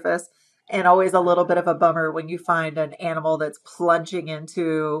the surface. And always a little bit of a bummer when you find an animal that's plunging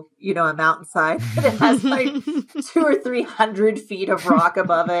into, a mountainside and it has like 200 or 300 feet of rock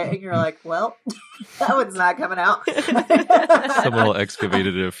above it. And you're like, well, that one's not coming out. Someone will excavate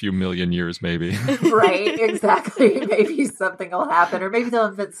it in a few million years, maybe. Right, exactly. Maybe something will happen. Or maybe they'll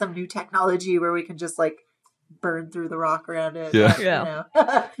invent some new technology where we can just like burn through the rock around it. Yeah.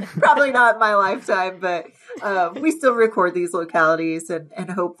 But, probably not in my lifetime, but we still record these localities and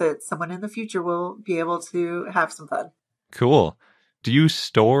hope that someone in the future will be able to have some fun. Cool. Do you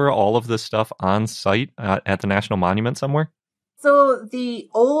store all of this stuff on site at the National Monument somewhere? So the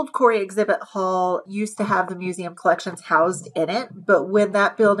old Quarry Exhibit Hall used to have the museum collections housed in it, but when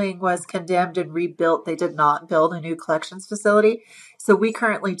that building was condemned and rebuilt, they did not build a new collections facility. So we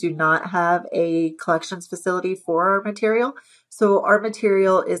currently do not have a collections facility for our material. So our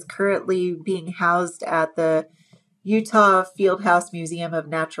material is currently being housed at the Utah Fieldhouse Museum of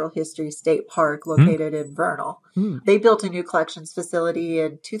Natural History State Park located in Vernal. They built a new collections facility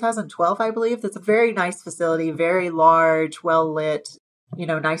in 2012, I believe. That's a very nice facility, very large, well lit,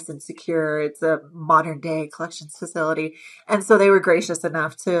 nice and secure. It's a modern day collections facility. And so they were gracious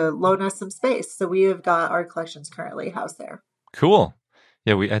enough to loan us some space. So we have got our collections currently housed there. Cool.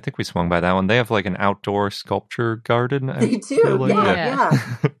 Yeah, I think we swung by that one. They have like an outdoor sculpture garden. They do. Like.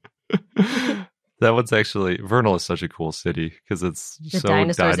 Yeah. That one's actually, Vernal is such a cool city because it's so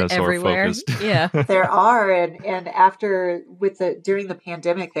dinosaur focused. Yeah. There are. And after during the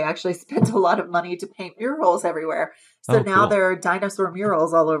pandemic, they actually spent a lot of money to paint murals everywhere. So now there are dinosaur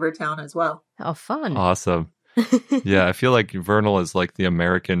murals all over town as well. Oh, fun. Awesome. Yeah, I feel like Vernal is like the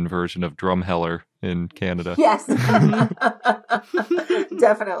American version of Drumheller in Canada. Yes,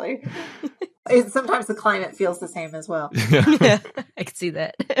 definitely. Sometimes the climate feels the same as well. Yeah, I can see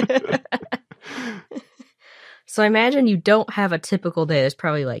that. So I imagine you don't have a typical day. There's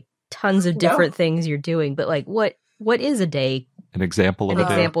probably like tons of different things you're doing, but like what is a day? An example of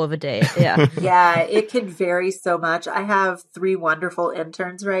a day. Yeah. Yeah, it can vary so much. I have 3 wonderful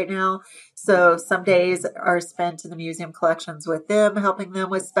interns right now. So some days are spent in the museum collections with them, helping them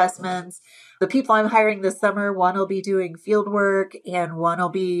with specimens. The people I'm hiring this summer, one will be doing field work and one will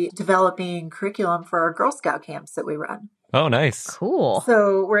be developing curriculum for our Girl Scout camps that we run. Oh, nice. Cool.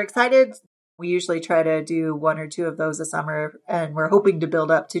 So we're excited. We usually try to do 1 or 2 of those a summer, and we're hoping to build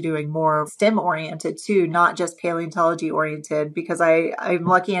up to doing more STEM oriented too, not just paleontology oriented, because I'm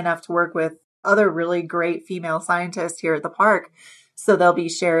lucky enough to work with other really great female scientists here at the park. So they'll be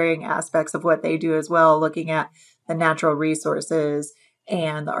sharing aspects of what they do as well, looking at the natural resources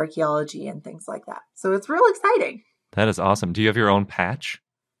and the archaeology and things like that. So it's real exciting. That is awesome. Do you have your own patch?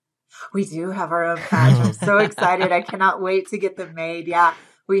 We do have our own patch. I'm so excited. I cannot wait to get them made. Yeah.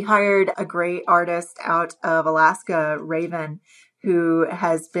 We hired a great artist out of Alaska, Raven, who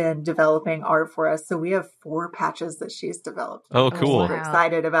has been developing art for us. So we have 4 patches that she's developed. Oh, cool. I'm super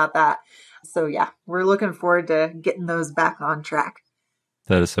excited about that. So yeah, we're looking forward to getting those back on track.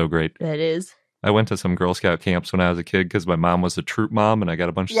 That is so great. That is. I went to some Girl Scout camps when I was a kid because my mom was a troop mom and I got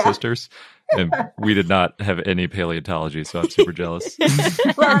a bunch of sisters. And we did not have any paleontology, so I'm super jealous.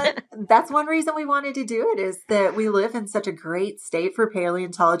 Well, that's one reason we wanted to do it, is that we live in such a great state for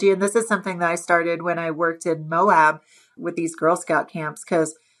paleontology. And this is something that I started when I worked in Moab with these Girl Scout camps,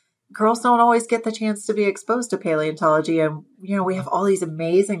 because girls don't always get the chance to be exposed to paleontology. And, you know, we have all these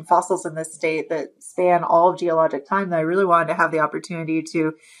amazing fossils in this state that span all of geologic time that I really wanted to have the opportunity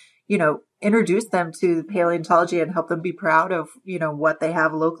to, you know, introduce them to paleontology and help them be proud of, you know, what they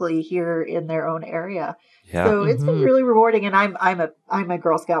have locally here in their own area. Yeah. So it's been really rewarding. And I'm a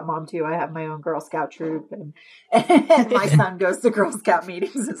Girl Scout mom too. I have my own Girl Scout troop, and my son goes to Girl Scout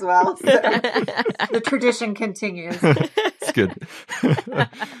meetings as well. So the tradition continues. It's good.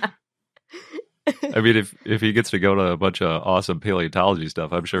 I mean, if he gets to go to a bunch of awesome paleontology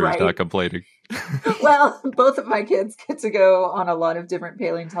stuff, I'm sure he's not complaining. Well, both of my kids get to go on a lot of different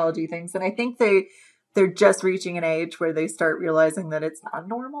paleontology things. And I think they're just reaching an age where they start realizing that it's not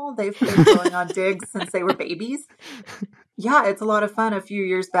normal. They've been going on digs since they were babies. Yeah, it's a lot of fun. A few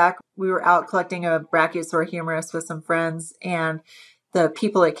years back, we were out collecting a Brachiosaur humerus with some friends, and the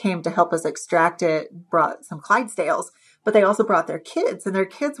people that came to help us extract it brought some Clydesdales, but they also brought their kids, and their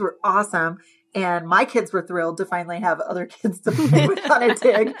kids were awesome. And my kids were thrilled to finally have other kids to play with on a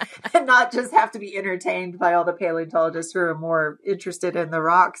dig and not just have to be entertained by all the paleontologists who are more interested in the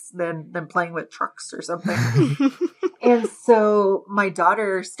rocks than playing with trucks or something. And so my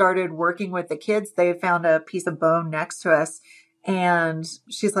daughter started working with the kids. They found a piece of bone next to us, and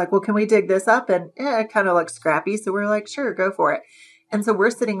she's like, well, can we dig this up? And it kind of looks scrappy. So we're like, sure, go for it. And so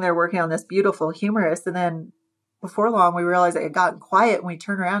we're sitting there working on this beautiful humerus, and then before long, we realized it had gotten quiet, and we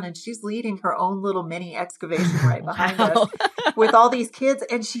turn around and she's leading her own little mini excavation right behind us with all these kids,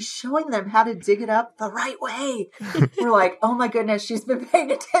 and she's showing them how to dig it up the right way. We're like, oh my goodness, she's been paying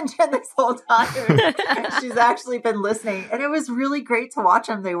attention this whole time. And she's actually been listening. And it was really great to watch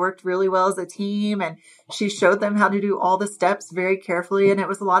them. They worked really well as a team, and she showed them how to do all the steps very carefully. And it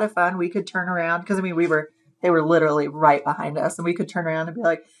was a lot of fun. We could turn around because, I mean, they were literally right behind us, and we could turn around and be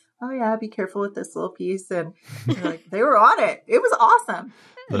like, oh yeah, be careful with this little piece. And like, they were on it. It was awesome.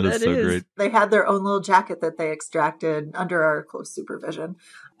 That is so great. They had their own little jacket that they extracted under our close supervision,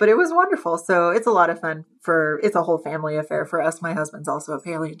 but it was wonderful. So it's a lot of fun it's a whole family affair for us. My husband's also a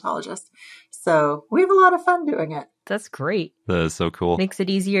paleontologist, so we have a lot of fun doing it. That's great. That is so cool. Makes it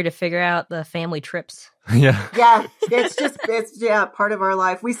easier to figure out the family trips. Yeah. Yeah. It's part of our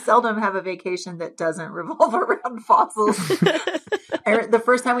life. We seldom have a vacation that doesn't revolve around fossils. The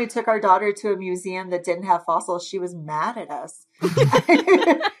first time we took our daughter to a museum that didn't have fossils, she was mad at us.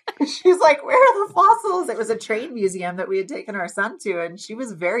 She's like, where are the fossils? It was a train museum that we had taken our son to, and she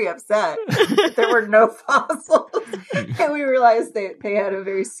was very upset that there were no fossils. And we realized they had a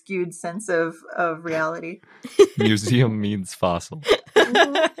very skewed sense of reality. Museum means fossil.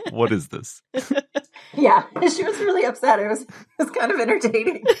 What is this? Yeah, she was really upset. It was kind of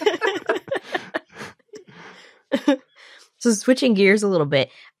entertaining. So switching gears a little bit,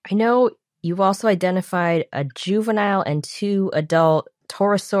 I know you've also identified a juvenile and 2 adult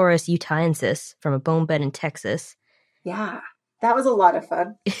Torosaurus utahensis from a bone bed in Texas. Yeah. That was a lot of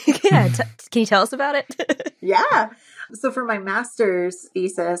fun. Yeah. Can you tell us about it? Yeah. So for my master's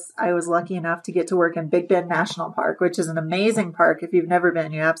thesis, I was lucky enough to get to work in Big Bend National Park, which is an amazing park. If you've never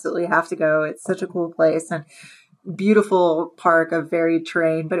been, you absolutely have to go. It's such a cool place and beautiful park of varied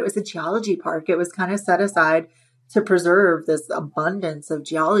terrain, but it was a geology park. It was kind of set aside to preserve this abundance of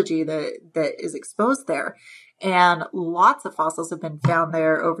geology that is exposed there. And lots of fossils have been found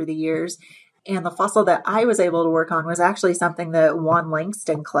there over the years. And the fossil that I was able to work on was actually something that Juan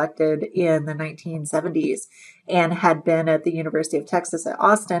Langston collected in the 1970s and had been at the University of Texas at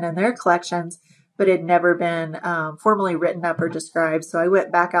Austin in their collections, but had never been formally written up or described. So I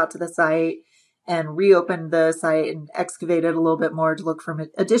went back out to the site and reopened the site and excavated a little bit more to look for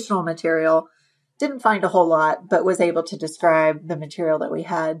additional material. Didn't find a whole lot, but was able to describe the material that we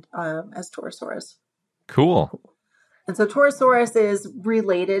had as Torosaurus. Cool. And so Torosaurus is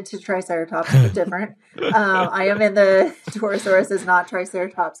related to Triceratops, but different. I am in the Torosaurus is not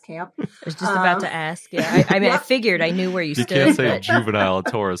Triceratops camp. I was just about to ask. Yeah, I mean, I figured I knew where you stood. You can't say juvenile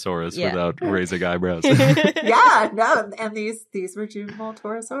Torosaurus without raising eyebrows. Yeah, no, and these were juvenile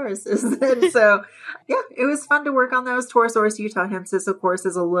Torosauruses. And so, yeah, it was fun to work on those. Torosaurus utahensis, of course,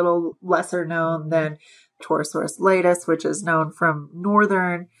 is a little lesser known than Torosaurus latus, which is known from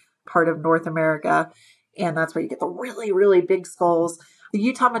northern part of North America. And that's where you get the really, really big skulls. The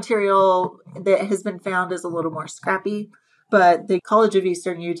Utah material that has been found is a little more scrappy, but the College of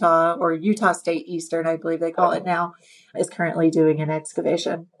Eastern Utah, or Utah State Eastern, I believe they call it now, is currently doing an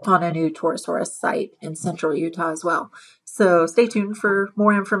excavation on a new Torosaurus site in central Utah as well. So stay tuned for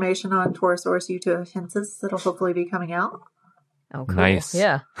more information on Torosaurus utahensis that'll hopefully be coming out. Oh, cool. Nice.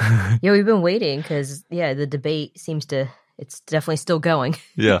 Yeah. Yeah, we've been waiting because, the debate seems to... It's definitely still going.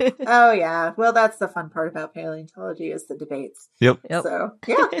 Yeah. Oh, yeah. Well, that's the fun part about paleontology is the debates. Yep. So,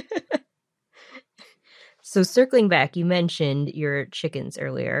 yeah. So circling back, you mentioned your chickens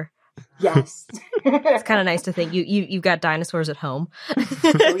earlier. Yes. It's kind of nice to think you've got dinosaurs at home.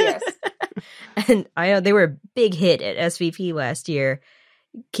 Oh, yes. And I know they were a big hit at SVP last year.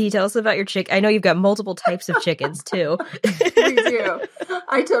 Can you tell us about your chick? I know you've got multiple types of chickens, too. We do.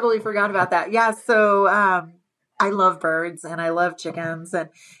 I totally forgot about that. Yeah, so... I love birds and I love chickens and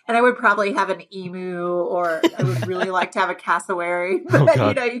I would probably have an emu or I would really like to have a cassowary, but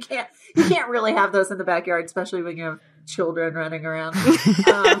you can't really have those in the backyard, especially when you have children running around.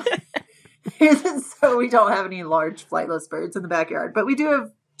 So we don't have any large flightless birds in the backyard, but we do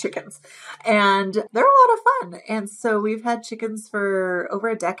have chickens and they're a lot of fun. And so we've had chickens for over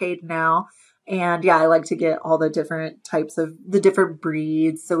a decade now. And yeah, I like to get all the different types of the different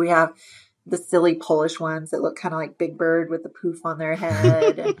breeds. So we have the silly Polish ones that look kind of like Big Bird with the poof on their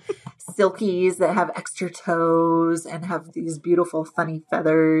head, and silkies that have extra toes and have these beautiful funny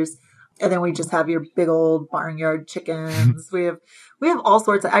feathers. And then we just have your big old barnyard chickens. We have all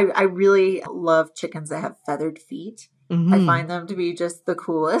sorts of, I really love chickens that have feathered feet. Mm-hmm. I find them to be just the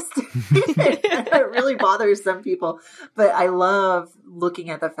coolest. It really bothers some people, but I love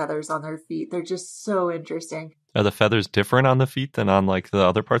looking at the feathers on their feet. They're just so interesting. Are the feathers different on the feet than on like the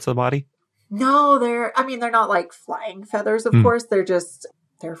other parts of the body? No, they're not like flying feathers, of course.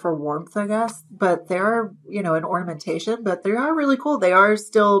 They're for warmth, I guess, but they're, an ornamentation, but they are really cool. They are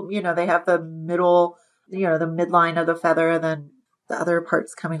still, they have the middle, the midline of the feather and then the other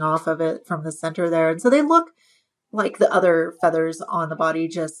parts coming off of it from the center there. And so they look like the other feathers on the body,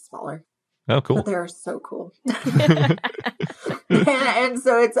 just smaller. Oh, cool. But they're so cool. and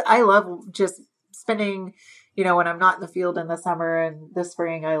so I love just spending, when I'm not in the field in the summer and the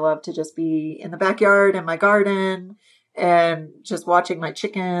spring, I love to just be in the backyard in my garden and just watching my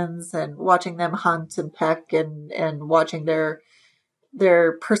chickens and watching them hunt and peck and watching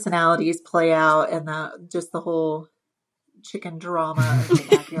their personalities play out and just the whole chicken drama in the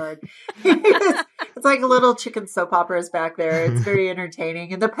backyard. It's like little chicken soap operas back there. It's very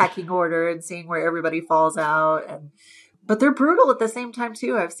entertaining, and the pecking order and seeing where everybody falls out. But they're brutal at the same time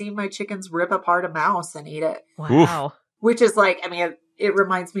too. I've seen my chickens rip apart a mouse and eat it. Wow. Oof. Which is like, it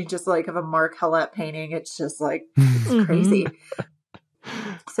reminds me just like of a Mark Hallett painting. It's just like, it's crazy.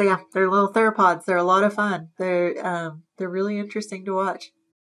 So yeah, they're little theropods. They're a lot of fun. They're really interesting to watch.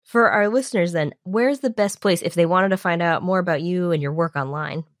 For our listeners then, where's the best place if they wanted to find out more about you and your work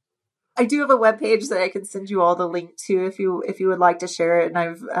online? I do have a webpage that I can send you all the link to if you would like to share it. And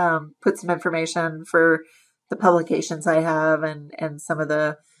I've put some information for the publications I have and some of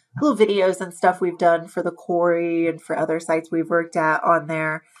the little videos and stuff we've done for the quarry and for other sites we've worked at on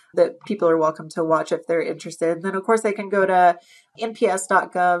there that people are welcome to watch if they're interested. And then, of course, they can go to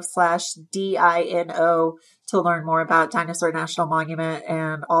nps.gov/DINO to learn more about Dinosaur National Monument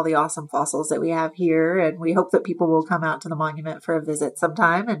and all the awesome fossils that we have here. And we hope that people will come out to the monument for a visit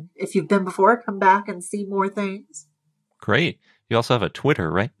sometime. And if you've been before, come back and see more things. Great. You also have a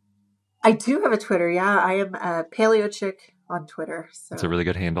Twitter, right? I do have a Twitter. Yeah, I am a Paleo Chick on Twitter. So. It's a really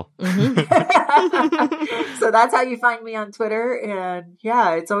good handle. So that's how you find me on Twitter. And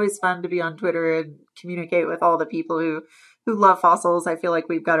yeah, it's always fun to be on Twitter and communicate with all the people who love fossils. I feel like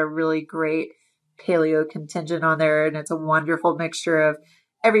we've got a really great paleo contingent on there, and it's a wonderful mixture of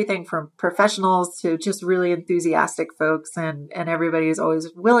everything from professionals to just really enthusiastic folks, and everybody is always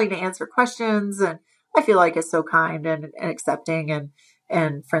willing to answer questions, and I feel like it's so kind and accepting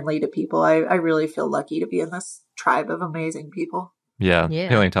and friendly to people. I really feel lucky to be in this tribe of amazing people. Yeah.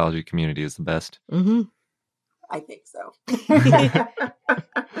 Paleontology community is the best. Mm-hmm. I think so.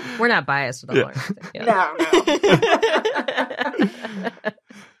 We're not biased at all. No.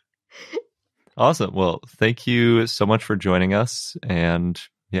 Awesome. Well, thank you so much for joining us. And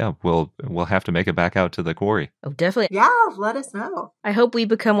yeah, we'll have to make it back out to the quarry. Oh, definitely. Yeah, let us know. I hope we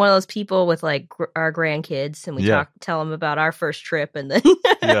become one of those people with like our grandkids, and we tell them about our first trip, and then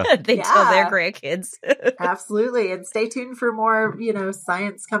they tell their grandkids. Absolutely. And stay tuned for more,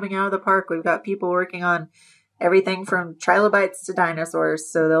 science coming out of the park. We've got people working on everything from trilobites to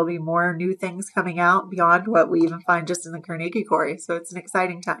dinosaurs. So there'll be more new things coming out beyond what we even find just in the Carnegie Quarry. So it's an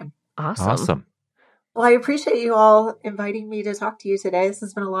exciting time. Awesome. Well, I appreciate you all inviting me to talk to you today. This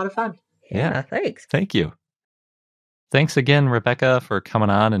has been a lot of fun. Yeah, thanks. Thank you. Thanks again, ReBecca, for coming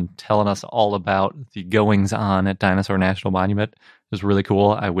on and telling us all about the goings-on at Dinosaur National Monument. It was really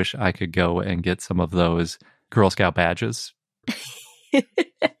cool. I wish I could go and get some of those Girl Scout badges. You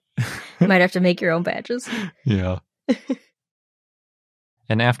might have to make your own badges. Yeah.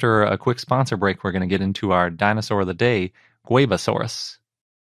 And after a quick sponsor break, we're going to get into our dinosaur of the day, Guaibasaurus.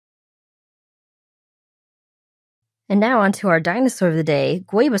 And now on to our dinosaur of the day,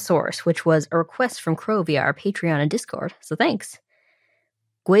 Guaibasaurus, which was a request from Crow via our Patreon and Discord, so thanks.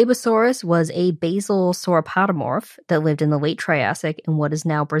 Guaibasaurus was a basal sauropodomorph that lived in the Late Triassic in what is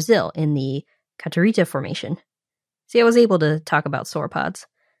now Brazil in the Caturrita Formation. See, I was able to talk about sauropods.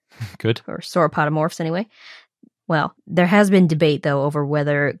 Good. Or sauropodomorphs, anyway. Well, there has been debate, though, over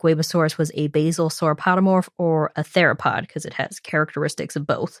whether Guaibasaurus was a basal sauropodomorph or a theropod, because it has characteristics of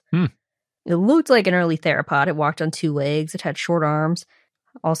both. It looked like an early theropod. It walked on two legs. It had short arms,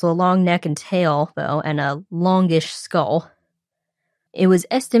 also a long neck and tail, though, and a longish skull. It was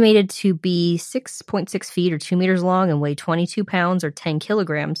estimated to be 6.6 feet or 2 meters long and weigh 22 pounds or 10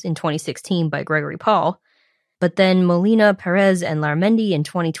 kilograms in 2016 by Gregory Paul. But then Molina, Perez, and Larmendi in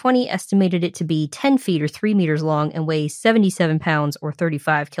 2020 estimated it to be 10 feet or 3 meters long and weigh 77 pounds or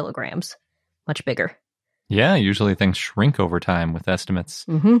 35 kilograms. Much bigger. Yeah, usually things shrink over time with estimates.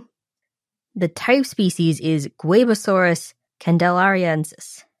 Mm-hmm. The type species is Guaibasaurus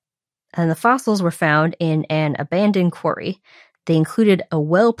candelariensis, and the fossils were found in an abandoned quarry. They included a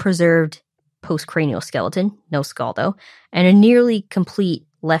well-preserved postcranial skeleton, no skull though, and a nearly complete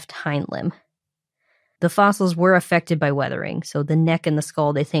left hind limb. The fossils were affected by weathering, so the neck and the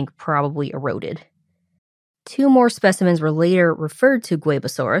skull, they think, probably eroded. 2 more specimens were later referred to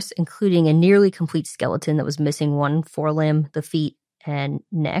Guaibasaurus, including a nearly complete skeleton that was missing one forelimb, the feet, and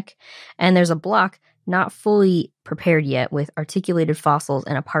neck, and there's a block not fully prepared yet with articulated fossils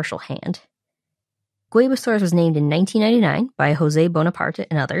and a partial hand. Guaibasaurus was named in 1999 by Jose Bonaparte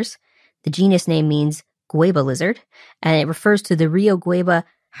and others. The genus name means Guaiba lizard, and it refers to the Rio Guaiba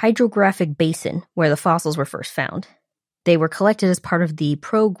hydrographic basin where the fossils were first found. They were collected as part of the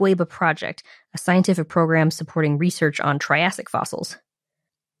Pro Guaiba Project, a scientific program supporting research on Triassic fossils.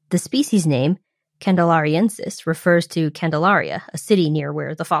 The species name, Candelariensis, refers to Candelaria, a city near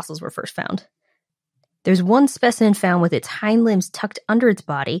where the fossils were first found. There's one specimen found with its hind limbs tucked under its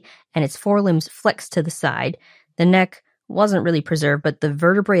body and its forelimbs flexed to the side. The neck wasn't really preserved, but the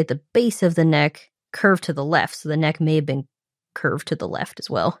vertebrae at the base of the neck curved to the left, so the neck may have been curved to the left as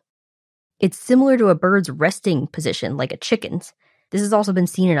well. It's similar to a bird's resting position, like a chicken's. This has also been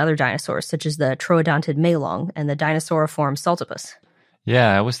seen in other dinosaurs, such as the troodontid melong and the dinosauriform saltopus.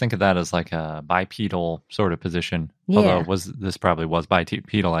 Yeah, I always think of that as like a bipedal sort of position. Yeah. Although this probably was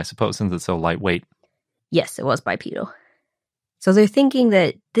bipedal, I suppose, since it's so lightweight. Yes, it was bipedal. So they're thinking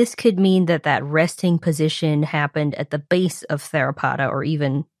that this could mean that resting position happened at the base of Theropoda or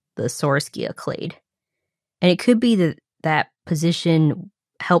even the Sauriskia clade. And it could be that position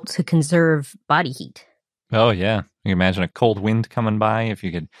helped to conserve body heat. Oh, yeah. You can imagine a cold wind coming by if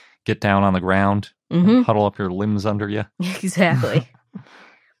you could get down on the ground, Mm-hmm. huddle up your limbs under you. Exactly.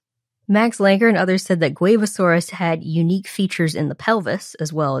 Max Langer and others said that Guaibasaurus had unique features in the pelvis,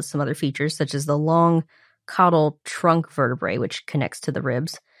 as well as some other features, such as the long caudal trunk vertebrae, which connects to the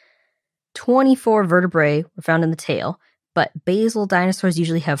ribs. 24 vertebrae were found in the tail, but basal dinosaurs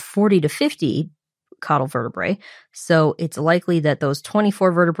usually have 40 to 50 caudal vertebrae, so it's likely that those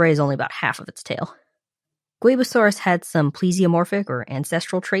 24 vertebrae is only about half of its tail. Guaibasaurus had some plesiomorphic or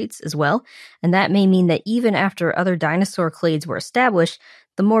ancestral traits as well, and that may mean that even after other dinosaur clades were established,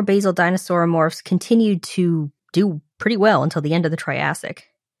 the more basal dinosauromorphs continued to do pretty well until the end of the Triassic.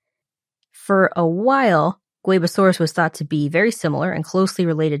 For a while, Guaibasaurus was thought to be very similar and closely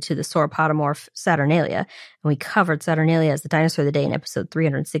related to the sauropodomorph Saturnalia, and we covered Saturnalia as the dinosaur of the day in episode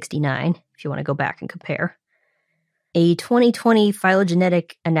 369, if you want to go back and compare. A 2020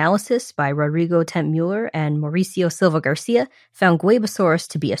 phylogenetic analysis by Rodrigo Temp-Muller and Mauricio Silva Garcia found Guaibasaurus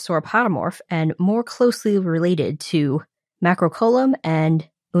to be a sauropodomorph and more closely related to Macrocolum and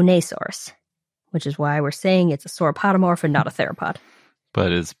Unesaurus, which is why we're saying it's a sauropodomorph and not a theropod.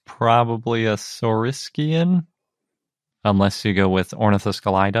 But it's probably a saurischian, unless you go with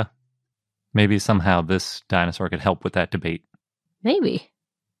Ornithoscelida. Maybe somehow this dinosaur could help with that debate. Maybe.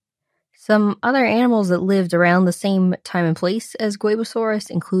 Some other animals that lived around the same time and place as Guaibasaurus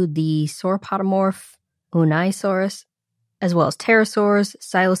include the sauropodomorph Unesaurus, as well as pterosaurs,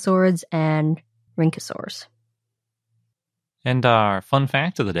 silosaurids, and rhynchosaurs. And our fun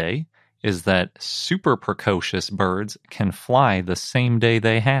fact of the day is that super precocious birds can fly the same day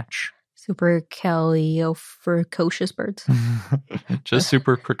they hatch. Supercalifracosis birds? Just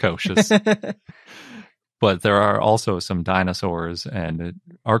super precocious. But there are also some dinosaurs and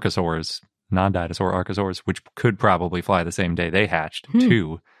archosaurs, non-dinosaur archosaurs, which could probably fly the same day they hatched,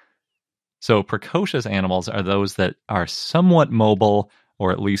 too. So precocious animals are those that are somewhat mobile,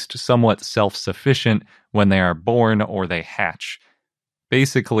 or at least somewhat self-sufficient when they are born or they hatch.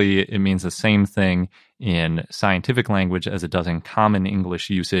 Basically, it means the same thing in scientific language as it does in common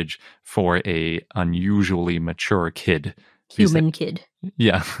English usage for a unusually mature kid. Human kid.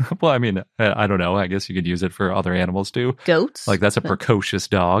 Yeah. Well, I mean, I don't know. I guess you could use it for other animals too. Goats? Like that's a precocious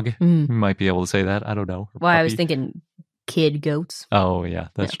dog. You might be able to say that. I don't know. Well, I was thinking kid goats. Oh, yeah.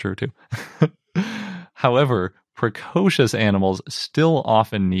 That's true too. However, precocious animals still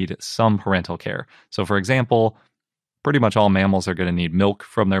often need some parental care. So, for example, pretty much all mammals are going to need milk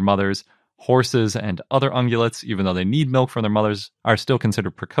from their mothers. Horses and other ungulates, even though they need milk from their mothers, are still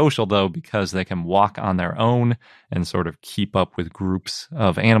considered precocial, though, because they can walk on their own and sort of keep up with groups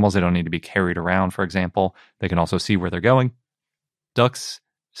of animals. They don't need to be carried around, for example. They can also see where they're going. Ducks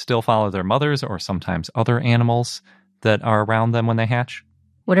still follow their mothers or sometimes other animals that are around them when they hatch.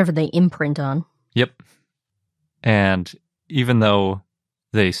 Whatever they imprint on. Yep. And even though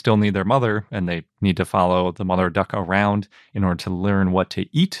they still need their mother and they need to follow the mother duck around in order to learn what to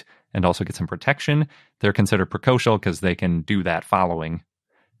eat and also get some protection, they're considered precocial because they can do that following.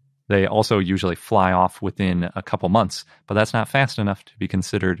 They also usually fly off within a couple months, but that's not fast enough to be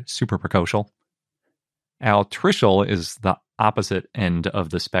considered super precocial. Altricial is the opposite end of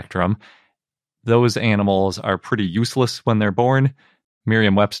the spectrum. Those animals are pretty useless when they're born.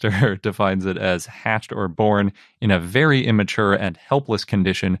 Merriam-Webster defines it as hatched or born in a very immature and helpless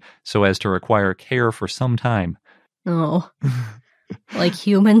condition so as to require care for some time. Oh. Like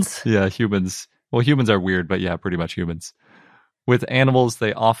humans? Yeah, humans. Well, humans are weird, but yeah, pretty much humans. With animals,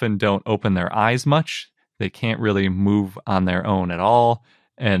 they often don't open their eyes much. They can't really move on their own at all,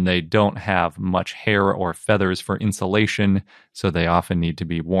 and they don't have much hair or feathers for insulation, so they often need to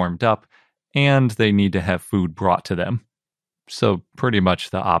be warmed up, and they need to have food brought to them. So pretty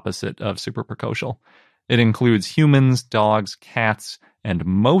much the opposite of super precocial. It includes humans, dogs, cats, and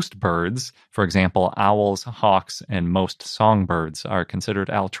most birds. For example, owls, hawks, and most songbirds are considered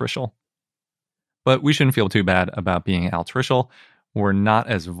altricial. But we shouldn't feel too bad about being altricial. We're not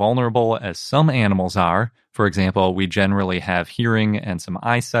as vulnerable as some animals are. For example, we generally have hearing and some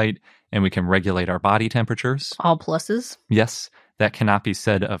eyesight, and we can regulate our body temperatures. All pluses? Yes, that cannot be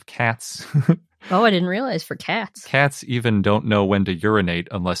said of cats. Oh, I didn't realize for cats. Cats even don't know when to urinate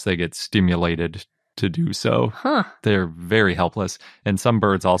unless they get stimulated to do so. Huh. They're very helpless, and some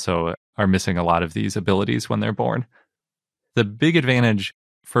birds also are missing a lot of these abilities when they're born. The big advantage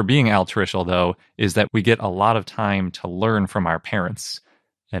for being altricial, though, is that we get a lot of time to learn from our parents.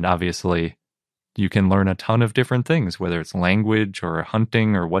 And obviously, you can learn a ton of different things, whether it's language or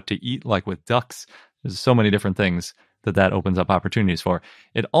hunting or what to eat, like with ducks. There's so many different things that opens up opportunities for.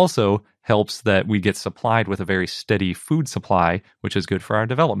 It also helps that we get supplied with a very steady food supply, which is good for our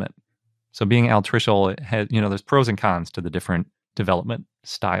development. So being altricial, there's pros and cons to the different development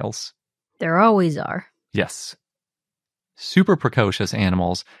styles. There always are. Yes. Super precocious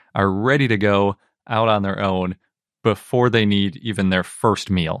animals are ready to go out on their own before they need even their first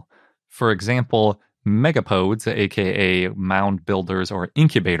meal. For example, megapods, aka mound builders or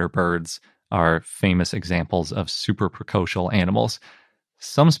incubator birds, are famous examples of super precocial animals.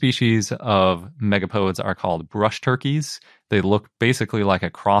 Some species of megapods are called brush turkeys. They look basically like a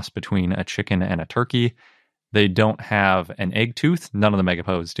cross between a chicken and a turkey. They don't have an egg tooth. None of the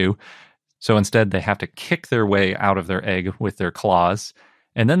megapods do. So instead, they have to kick their way out of their egg with their claws,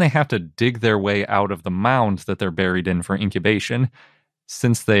 and then they have to dig their way out of the mound that they're buried in for incubation.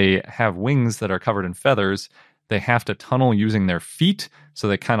 Since they have wings that are covered in feathers, they have to tunnel using their feet, so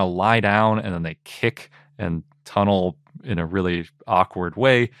they kind of lie down and then they kick and tunnel in a really awkward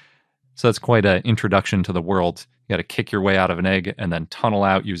way. So that's quite an introduction to the world. You got to kick your way out of an egg and then tunnel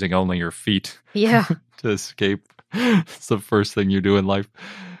out using only your feet Yeah. to escape. It's the first thing you do in life.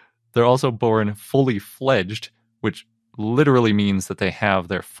 They're also born fully fledged, which literally means that they have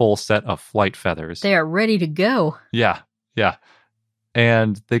their full set of flight feathers. They are ready to go. Yeah.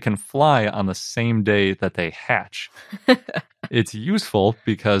 And they can fly on the same day that they hatch. It's useful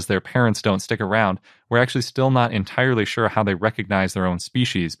because their parents don't stick around. We're actually still not entirely sure how they recognize their own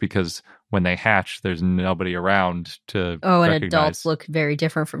species, because when they hatch, there's nobody around to recognize. And adults look very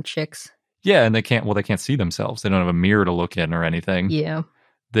different from chicks. Yeah, and they can't see themselves. They don't have a mirror to look in or anything. Yeah.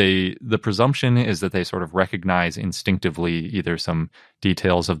 The presumption is that they sort of recognize instinctively either some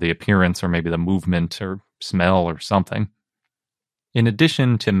details of the appearance or maybe the movement or smell or something. In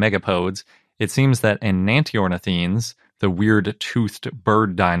addition to megapods, it seems that enantiornithines, the weird-toothed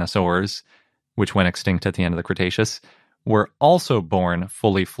bird dinosaurs, which went extinct at the end of the Cretaceous, were also born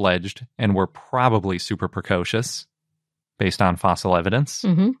fully fledged and were probably super precocious, based on fossil evidence.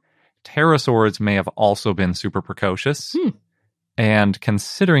 Mm-hmm. Pterosaurs may have also been super precocious. And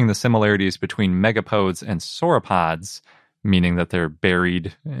considering the similarities between megapods and sauropods, meaning that they're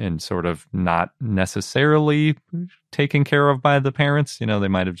buried and sort of not necessarily taken care of by the parents, they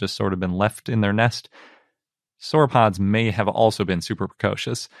might have just sort of been left in their nest. Sauropods may have also been super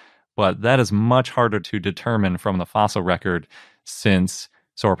precocious, but that is much harder to determine from the fossil record, since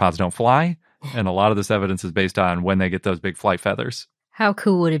sauropods don't fly, and a lot of this evidence is based on when they get those big flight feathers. How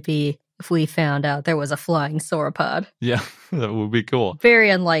cool would it be if we found out there was a flying sauropod? Yeah, that would be cool.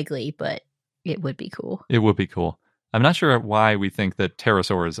 Very unlikely, but it would be cool. It would be cool. I'm not sure why we think that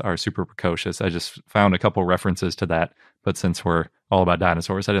pterosaurs are super precocious. I just found a couple references to that, but since we're all about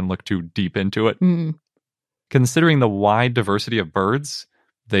dinosaurs, I didn't look too deep into it. Considering the wide diversity of birds,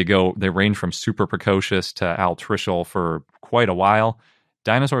 they range from super precocious to altricial for quite a while.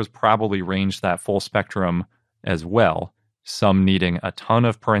 Dinosaurs probably ranged that full spectrum as well, some needing a ton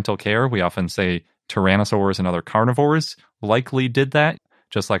of parental care. We often say tyrannosaurs and other carnivores likely did that,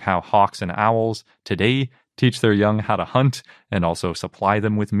 just like how hawks and owls today teach their young how to hunt and also supply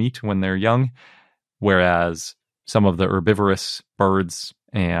them with meat when they're young, whereas some of the herbivorous birds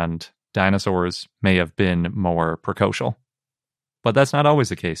and dinosaurs may have been more precocial. But that's not always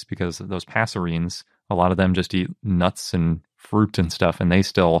the case, because those passerines, a lot of them just eat nuts and fruit and stuff, and they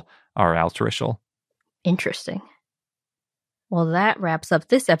still are altricial. Interesting. Well, that wraps up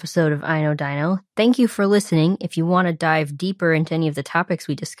this episode of I Know Dino. Thank you for listening. If you want to dive deeper into any of the topics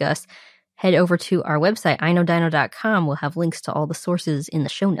we discussed, head over to our website, iknowdino.com. We'll have links to all the sources in the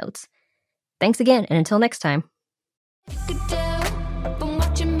show notes. Thanks again, and until next time.